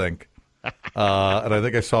school, I think. And I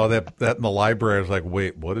think I saw that in the library. I was like,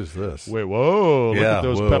 "Wait, what is this?" Wait, whoa! Look at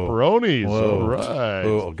those pepperonis. Whoa. All right.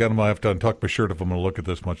 Oh, again, I'm gonna have to untuck my shirt if I'm gonna look at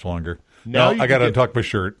this much longer. Now No, I got to untuck my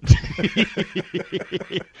shirt.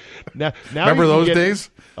 now remember those days?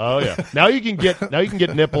 Oh yeah. Now you can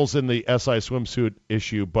get nipples in the SI swimsuit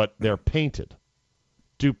issue, but they're painted.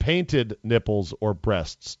 Do painted nipples or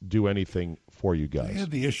breasts do anything for you guys? They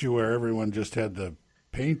had the issue where everyone just had the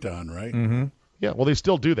paint on, right? Mm-hmm. Yeah, well, they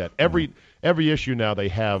still do that. Every issue now they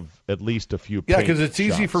have at least a few. Yeah, paint because it's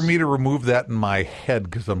easy shots. for me to remove that in my head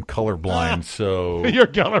because I'm colorblind. So You're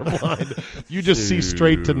colorblind. You just see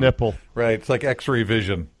straight to nipple. Right. It's like X-ray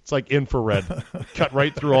vision. It's like infrared. Cut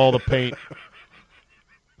right through all the paint.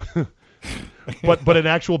 But an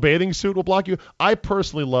actual bathing suit will block you. I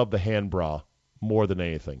personally love the hand bra more than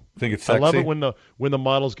anything. Think it's sexy? I love it when the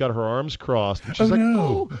model's got her arms crossed and she's like,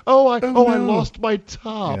 no. I no. lost my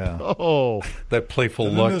top. Yeah. Oh, that playful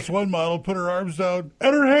And look. then this one model put her arms down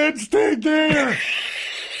and her head stayed there.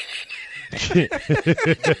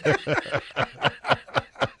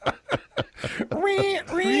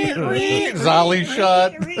 Zolly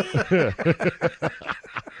shot.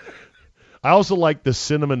 I also like the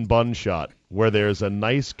cinnamon bun shot where there's a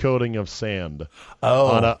nice coating of sand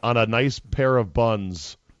on a nice pair of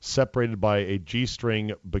buns separated by a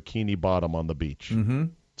G-string bikini bottom on the beach. Mm-hmm.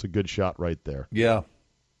 It's a good shot right there. Yeah.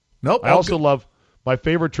 Nope. I also love my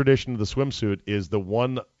favorite tradition of the swimsuit is the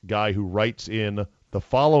one guy who writes in the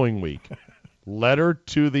following week, letter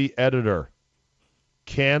to the editor,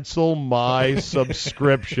 cancel my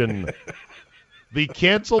subscription. The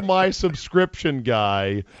cancel my subscription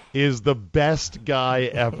guy is the best guy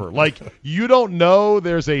ever. Like, you don't know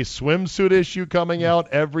there's a swimsuit issue coming out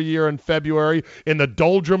every year in February in the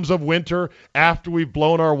doldrums of winter after we've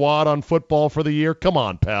blown our wad on football for the year? Come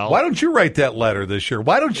on, pal. Why don't you write that letter this year?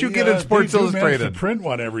 Why don't you get in Sports They do manage Illustrated? to print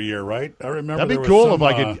one every year, right? I remember That'd be there was cool some, if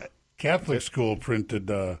I could- Catholic school printed,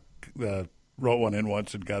 wrote one in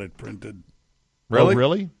once and got it printed. Really? Oh,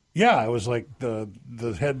 really? Yeah, it was like the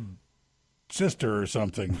head sister or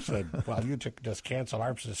something said, well, you just cancel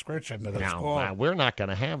our subscription to the school. We're not going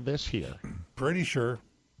to have this here. Pretty sure.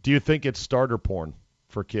 Do you think it's starter porn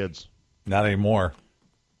for kids? Not anymore.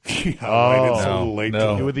 Yeah, right, it's a no, little late.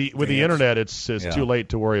 no. To With the internet, it's too late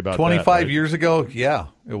to worry about 25 that, right? years ago, yeah,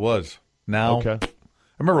 it was. Now, Okay. I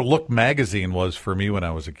remember Look magazine was for me when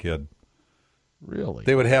I was a kid. Really?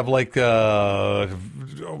 They would have like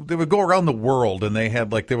they would go around the world, and they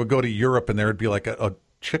had like they would go to Europe, and there would be like a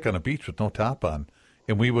chick on a beach with no top on,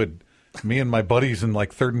 and me and my buddies in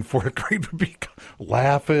like third and fourth grade would be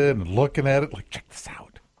laughing and looking at it like, check this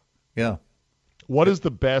out. Yeah. What is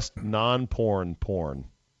the best non-porn porn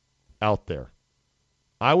out there?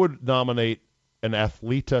 I would nominate an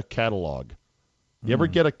Athleta catalog. You ever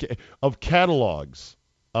get of catalogs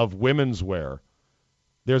of women's wear?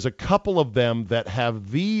 There's a couple of them that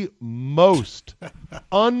have the most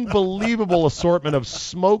unbelievable assortment of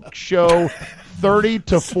smoke show 30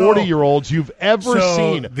 to 40-year-olds you've ever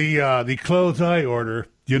seen. The clothes I order,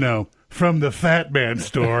 from the Fat Man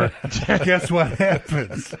store, guess what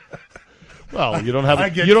happens? Well, you don't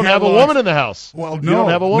have a woman in the house. Well, no, you don't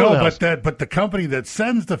have a woman in the house. but the company that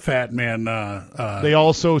sends the Fat Man, they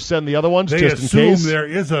also send the other ones they just in assume case. There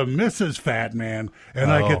is a Mrs. Fat Man,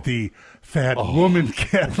 and I get the Fat Woman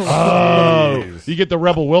catalog. Oh, you get the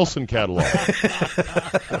Rebel Wilson catalog.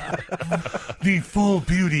 The full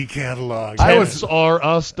beauty catalog.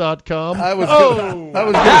 RUS.com. That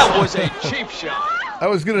was a cheap shot. I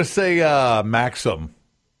was going to say Maxim.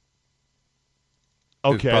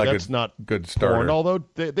 Okay, that's not good starter. Porn, although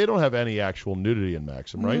they don't have any actual nudity in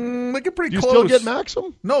Maxim, right? They get pretty Do close. you still get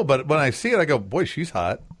Maxim? No, but when I see it, I go, boy, she's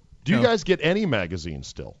hot. Do you guys get any magazines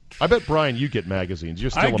still? I bet, Brian, you get magazines. You're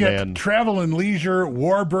still I a get man. Travel and Leisure,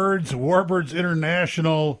 Warbirds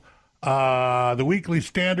International, the Weekly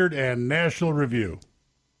Standard, and National Review.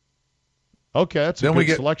 Okay, that's a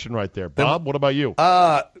good selection right there. Bob, what about you?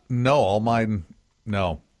 No, all mine,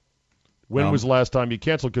 no. When was the last time you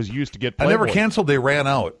canceled? Because you used to get Playboy. I never canceled. They ran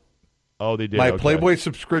out. Oh, they did. My okay. Playboy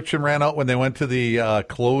subscription ran out when they went to the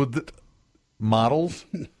clothed models.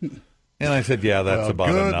 And I said, yeah, that's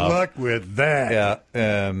about enough. Good luck with that. Yeah,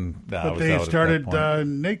 and but they started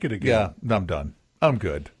naked again. Yeah, I'm done. I'm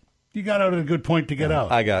good. You got out at a good point to get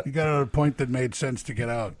out. You got out at a point that made sense to get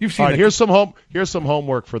out. You've seen. All right, here's some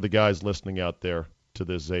homework for the guys listening out there to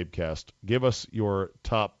this CzabeCast. Give us your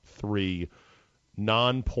top 3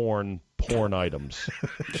 non-porn items,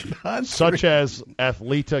 such as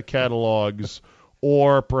Athleta catalogs,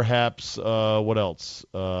 or perhaps what else?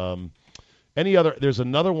 Any other? There's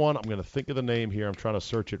another one. I'm going to think of the name here. I'm trying to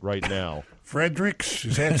search it right now. Fredericks,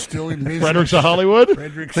 is that still in business? Fredericks of Hollywood? I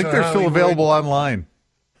think they're still available online.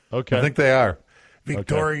 Okay, I think they are.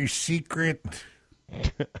 Victoria's Secret.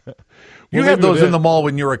 You had those in the mall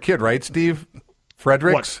when you were a kid, right, Steve?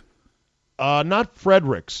 Fredericks? Not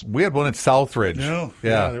Fredericks. We had one at Southridge. No.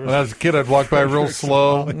 Yeah. When I was a kid, I'd walk by real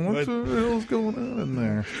slow. What the hell's going on in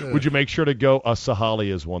there? Would you make sure to go?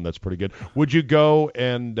 Sahali is one that's pretty good. Would you go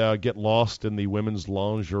and get lost in the women's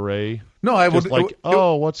lingerie? No, I would. What's going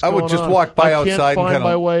on? I would just walk by outside can't find and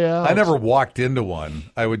my way out. I never walked into one.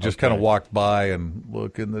 I would just kind of walk by and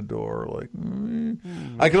look in the door. Like,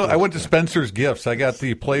 I went to Spencer's Gifts. I got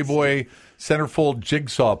the Playboy centerfold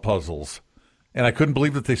jigsaw puzzles. And I couldn't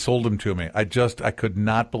believe that they sold them to me. I could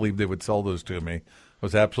not believe they would sell those to me. I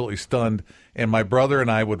was absolutely stunned. And my brother and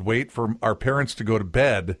I would wait for our parents to go to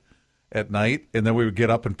bed at night, and then we would get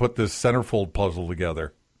up and put this centerfold puzzle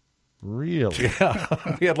together. Really? Yeah.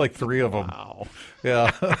 We had like 3 of them. Wow.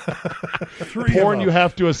 Yeah. Porn you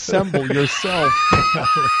have to assemble yourself.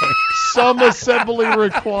 Some assembly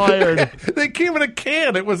required. They came in a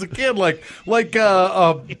can. It was a can like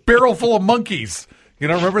a barrel full of monkeys. You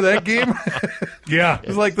don't remember that game? Yeah. It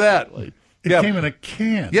was like that. It came in a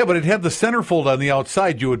can. Yeah, but it had the centerfold on the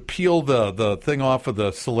outside. You would peel the thing off of the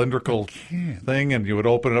cylindrical thing, and you would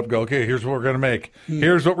open it up and go, okay, here's what we're going to make.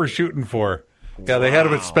 Here's what we're shooting for. Yeah, they had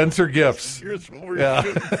them at Spencer Gifts. Here's what we're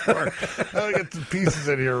shooting for. I'll get the pieces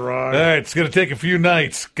in here wrong. All right, it's going to take a few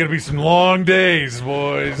nights. Going to be some long days,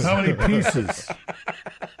 boys. How many pieces?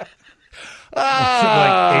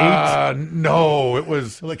 Like 8? No, it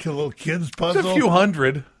was like a little kid's it puzzle. was a few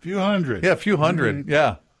hundred. Few hundred. Yeah, a few hundred.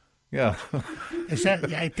 Yeah. Is that?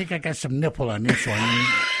 Yeah, I think I got some nipple on this one.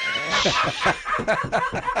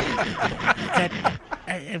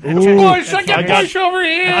 Boy, second push over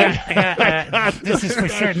here. This is for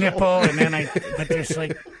sure nipple, and then but there's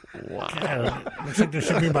like, wow, looks like there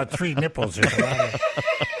should be about 3 nipples.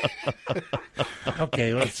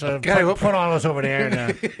 Okay, let's put all those over there. And, all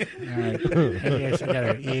right. I guess I got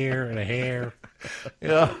an ear and a hair.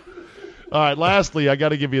 Yeah. All right, lastly, I got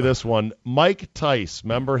to give you this one. Mike Tice,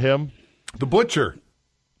 remember him? The Butcher.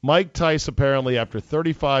 Mike Tice, apparently, after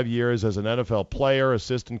 35 years as an NFL player,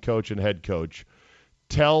 assistant coach, and head coach,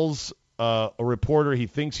 tells a reporter he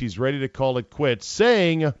thinks he's ready to call it quits,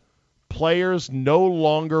 saying players no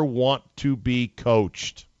longer want to be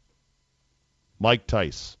coached. Mike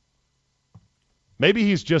Tice. Maybe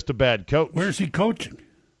he's just a bad coach. Where's he coaching?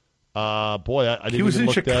 I didn't He was even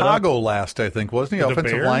in look Chicago last, I think, wasn't he? The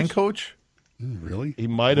Offensive Bears? line coach? Really? He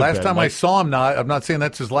might have Last been. time I saw him, I'm not saying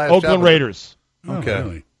that's his last Oakland job. Raiders. Okay. Oh,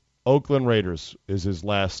 really? Oakland Raiders is his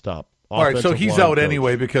last stop. All right, so Offensive he's line out coach.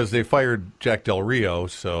 anyway because they fired Jack Del Rio,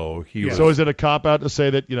 so he was... So is it a cop-out to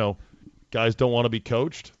say that, guys don't want to be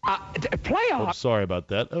coached? Playoff. Oh, sorry about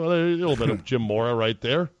that. A little bit of Jim Mora right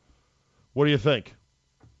there. What do you think?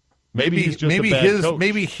 Maybe he's just a bad coach.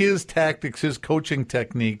 Maybe his tactics, his coaching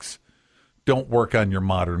techniques, don't work on your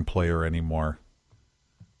modern player anymore.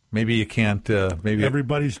 Maybe you can't. Maybe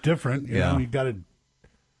everybody's different. You know, you got a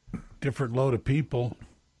different load of people.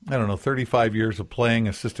 I don't know, 35 years of playing,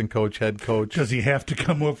 assistant coach, head coach. Does he have to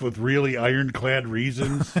come up with really ironclad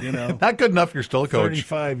reasons? You know, not good enough. You're still a coach.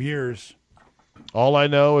 35 years. All I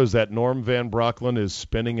know is that Norm Van Brocklin is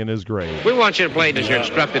spinning in his grave. We want you to play as you're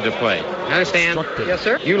instructed to play. Understand? Yes,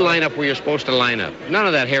 sir. You line up where you're supposed to line up. None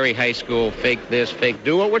of that Harry High School, fake this, fake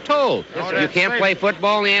do what we're told. You can't play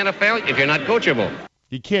football in the NFL if you're not coachable.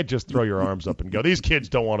 You can't just throw your arms up and go. These kids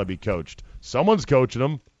don't want to be coached. Someone's coaching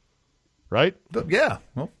them, right? Yeah.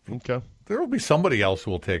 Well, okay. There will be somebody else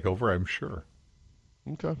who will take over, I'm sure.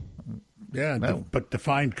 Okay. Yeah, but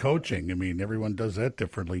define coaching. I mean, everyone does that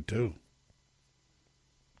differently, too.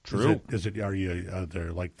 True. Are you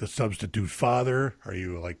there like the substitute father? Are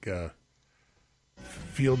you like a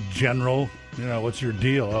field general? You know, what's your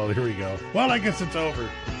deal? Oh, here we go. Well, I guess it's over.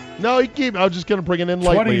 No, I was just going to bring it in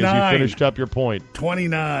lightly as you finished up your point.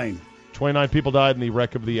 29 people died in the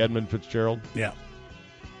wreck of the Edmund Fitzgerald. Yeah.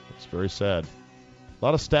 It's very sad. A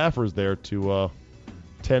lot of staffers there to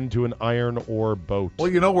tend to an iron ore boat.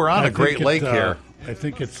 Well, you know, we're on a Great Lake here. I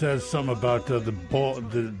think it says something about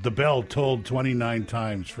the bell tolled 29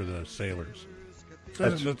 times for the sailors.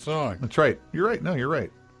 That's the song. That's right. You're right. No, you're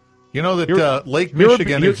right. You know that Lake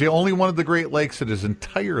Michigan is the only one of the Great Lakes that is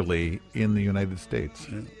entirely in the United States.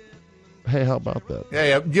 Yeah. Hey, how about that?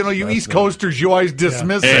 Yeah. You know, you East Coasters, you always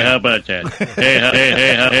dismiss it. Hey, how about that?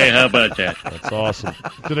 Hey, how about that? That's awesome.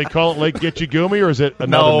 Do they call it Lake Gitchigumi, or is it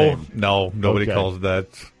another name? No, nobody calls it that.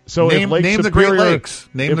 So name Superior, the Great Lakes.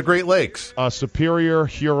 Name the Great Lakes. Superior,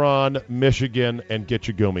 Huron, Michigan, and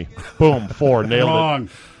Gitchigumi. Boom, 4. Nailed Wrong.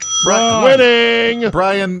 it. Winning!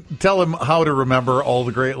 Brian, tell him how to remember all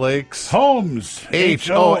the Great Lakes. Holmes.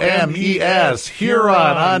 Homes.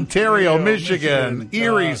 Huron, Ontario, Michigan.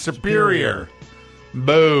 Erie, Superior.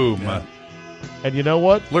 Boom. Yeah. And you know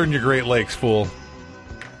what? Learn your Great Lakes, fool.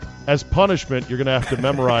 As punishment, you're going to have to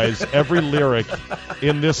memorize every lyric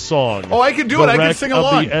in this song. Oh, I can do it. I can sing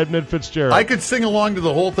along. The Edmund Fitzgerald. I could sing along to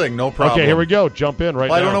the whole thing, no problem. Okay, here we go. Jump in now.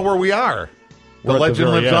 I don't know where we are. The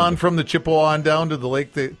legend lives on from the Chippewa on down to the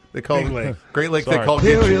lake they call Great Lake. They call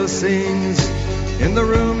Imperial sings in the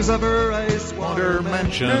rooms of her ice water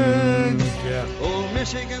mansions. Yeah. Old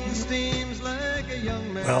Michigan steams like a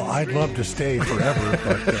young man. Well, I'd love to stay forever,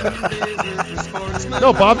 but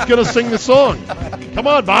no, Bob's going to sing the song. Come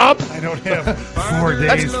on, Bob. I don't have 4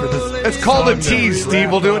 days for this. It's called a tease, Steve.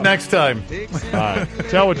 We'll do it next time. All right.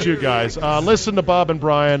 Tell what you guys. Listen to Bob and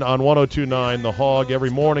Brian on 102.9 The Hog every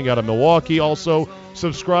morning out of Milwaukee. Also,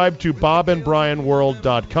 subscribe to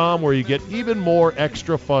bobandbrianworld.com where you get even more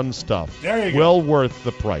extra fun stuff. There you go. Well worth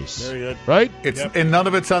the price. Very good. Right? And none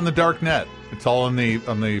of it's on the dark net. It's all on the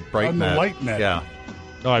bright net. On the light net. Yeah.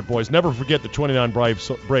 All right, boys. Never forget the 29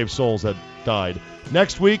 brave souls that died.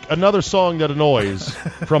 Next week, another song that annoys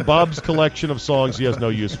from Bob's collection of songs he has no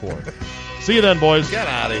use for. See you then, boys. Get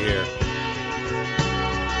out of here.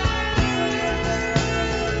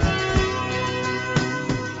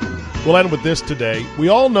 We'll end with this today. We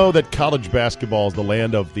all know that college basketball is the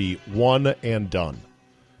land of the one and done.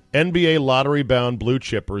 NBA lottery-bound blue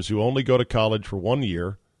chippers who only go to college for 1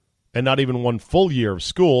 year and not even 1 full year of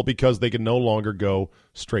school because they can no longer go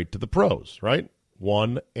straight to the pros, right?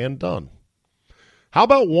 One and done. How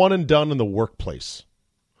about one and done in the workplace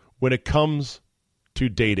when it comes to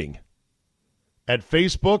dating? At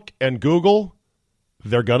Facebook and Google,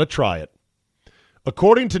 they're going to try it.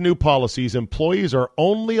 According to new policies, employees are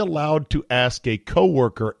only allowed to ask a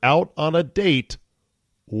coworker out on a date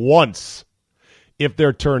once. If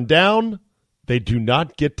they're turned down, they do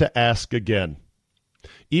not get to ask again.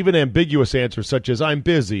 Even ambiguous answers such as "I'm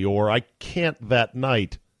busy" or "I can't that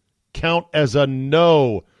night" count as a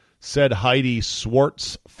no, said Heidi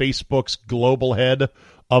Swartz, Facebook's global head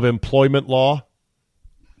of employment law.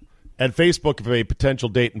 At Facebook, if a potential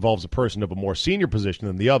date involves a person of a more senior position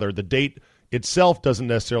than the other, the date itself doesn't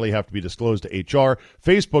necessarily have to be disclosed to HR.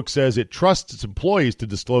 Facebook says it trusts its employees to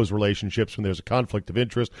disclose relationships when there's a conflict of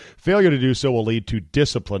interest. Failure to do so will lead to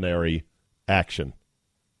disciplinary action.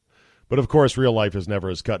 But, of course, real life is never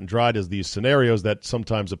as cut and dried as these scenarios that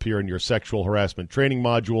sometimes appear in your sexual harassment training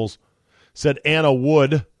modules. Said Anna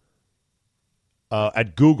Wood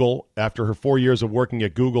at Google after her 4 years of working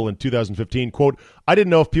at Google in 2015, quote, "I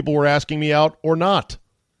didn't know if people were asking me out or not."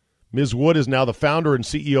 Ms. Wood is now the founder and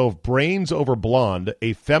CEO of Brains Over Blonde,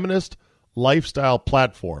 a feminist lifestyle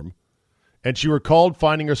platform, and she recalled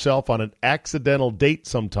finding herself on an accidental date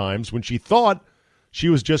sometimes when she thought she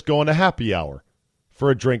was just going to happy hour for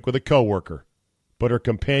a drink with a coworker. but her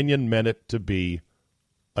companion meant it to be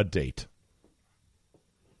a date.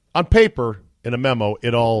 On paper, in a memo,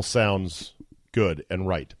 it all sounds good and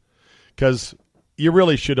right, because you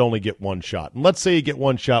really should only get one shot. And let's say you get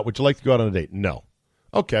one shot. Would you like to go out on a date? No.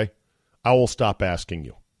 Okay, I will stop asking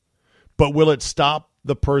you. But will it stop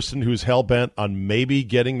the person who's hell-bent on maybe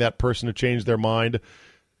getting that person to change their mind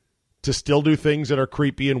to still do things that are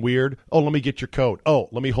creepy and weird? Oh, let me get your coat. Oh,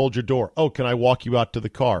 let me hold your door. Oh, can I walk you out to the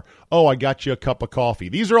car? Oh, I got you a cup of coffee.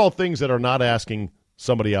 These are all things that are not asking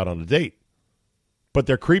somebody out on a date, but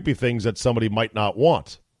they're creepy things that somebody might not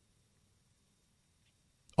want.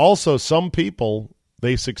 Also, some people,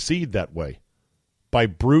 they succeed that way by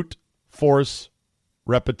brute force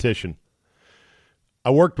repetition. I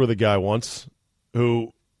worked with a guy once who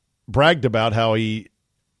bragged about how he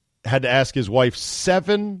had to ask his wife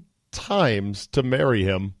 7 times to marry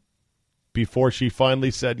him before she finally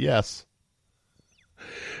said yes.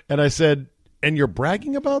 And I said, and you're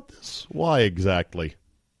bragging about this? Why exactly?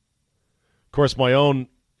 Of course, my own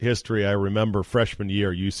history, I remember freshman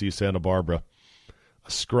year, UC Santa Barbara,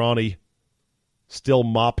 a scrawny, still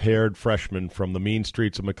mop-haired freshman from the mean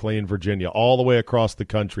streets of McLean, Virginia, all the way across the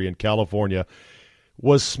country in California,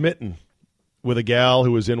 was smitten with a gal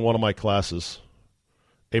who was in one of my classes,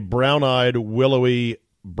 a brown-eyed, willowy,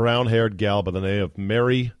 brown-haired gal by the name of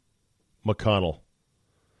Mary McConnell,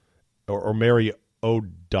 or Mary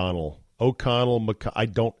O'Donnell. I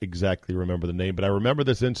don't exactly remember the name, but I remember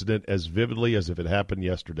this incident as vividly as if it happened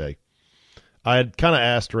yesterday. I had kind of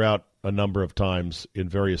asked her out a number of times in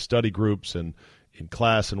various study groups and in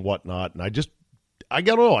class and whatnot, and I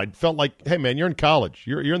don't know. I felt like, hey man, you're in college.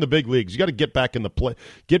 You're in the big leagues. You got to get back in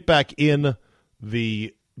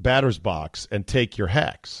the batter's box and take your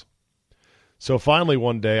hacks. So finally,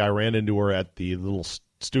 one day, I ran into her at the little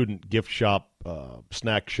student gift shop,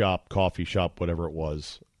 snack shop, coffee shop, whatever it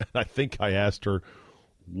was. And I think I asked her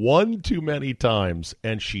one too many times,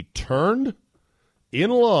 and she turned in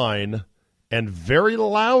line and very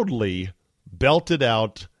loudly belted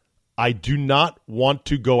out, "I do not want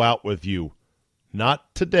to go out with you.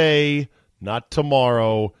 Not today, not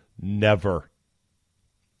tomorrow, never."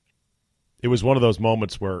 It was one of those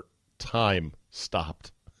moments where time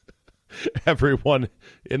stopped. Everyone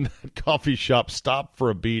in that coffee shop stopped for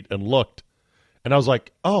a beat and looked. And I was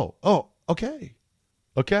like, oh, okay.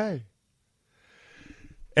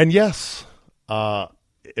 And yes,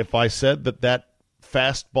 if I said that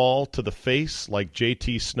fastball to the face like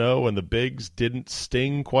JT Snow and the Bigs didn't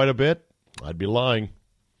sting quite a bit, I'd be lying.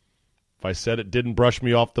 If I said it didn't brush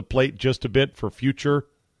me off the plate just a bit for future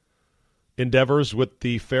endeavors with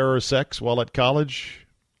the fairer sex while at college,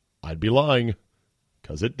 I'd be lying,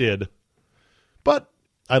 because it did. But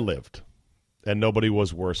I lived, and nobody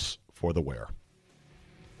was worse for the wear.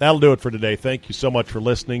 That'll do it for today. Thank you so much for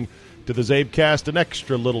listening to the CzabeCast, an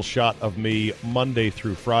extra little shot of me Monday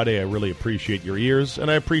through Friday. I really appreciate your ears, and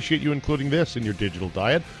I appreciate you including this in your digital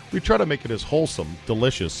diet. We try to make it as wholesome,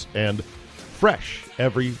 delicious, and fresh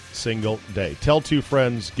every single day. Tell 2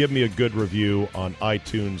 friends, give me a good review on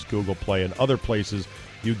iTunes, Google Play, and other places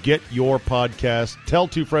you get your podcast. Tell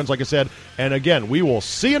 2 friends, like I said. And again, we will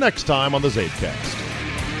see you next time on the CzabeCast.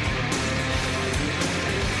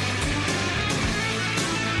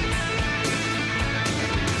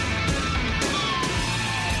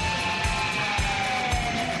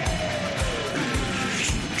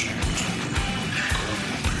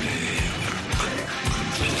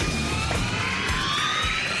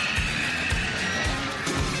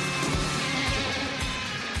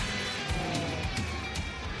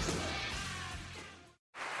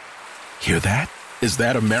 Hear that? Is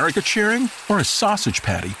that America cheering or a sausage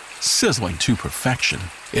patty sizzling to perfection?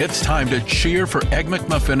 It's time to cheer for Egg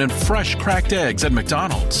McMuffin and fresh cracked eggs at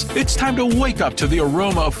McDonald's. It's time to wake up to the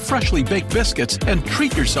aroma of freshly baked biscuits and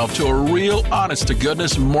treat yourself to a real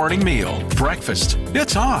honest-to-goodness morning meal. Breakfast,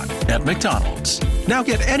 it's on at McDonald's. Now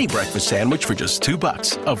get any breakfast sandwich for just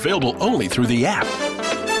 $2. Available only through the app.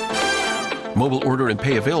 Mobile order and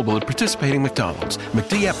pay available at participating McDonald's.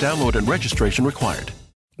 McD app download and registration required.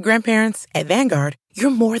 Grandparents, at Vanguard, you're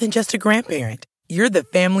more than just a grandparent. You're the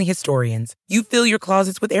family historians. You fill your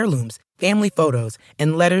closets with heirlooms, family photos,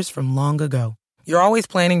 and letters from long ago. You're always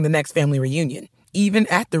planning the next family reunion, even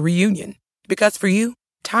at the reunion. Because for you,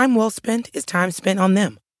 time well spent is time spent on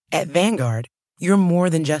them. At Vanguard, you're more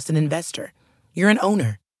than just an investor. You're an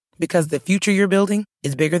owner. Because the future you're building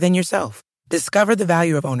is bigger than yourself. Discover the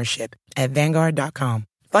value of ownership at Vanguard.com.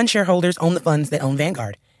 Fund shareholders own the funds that own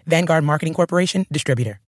Vanguard. Vanguard Marketing Corporation,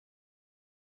 distributor.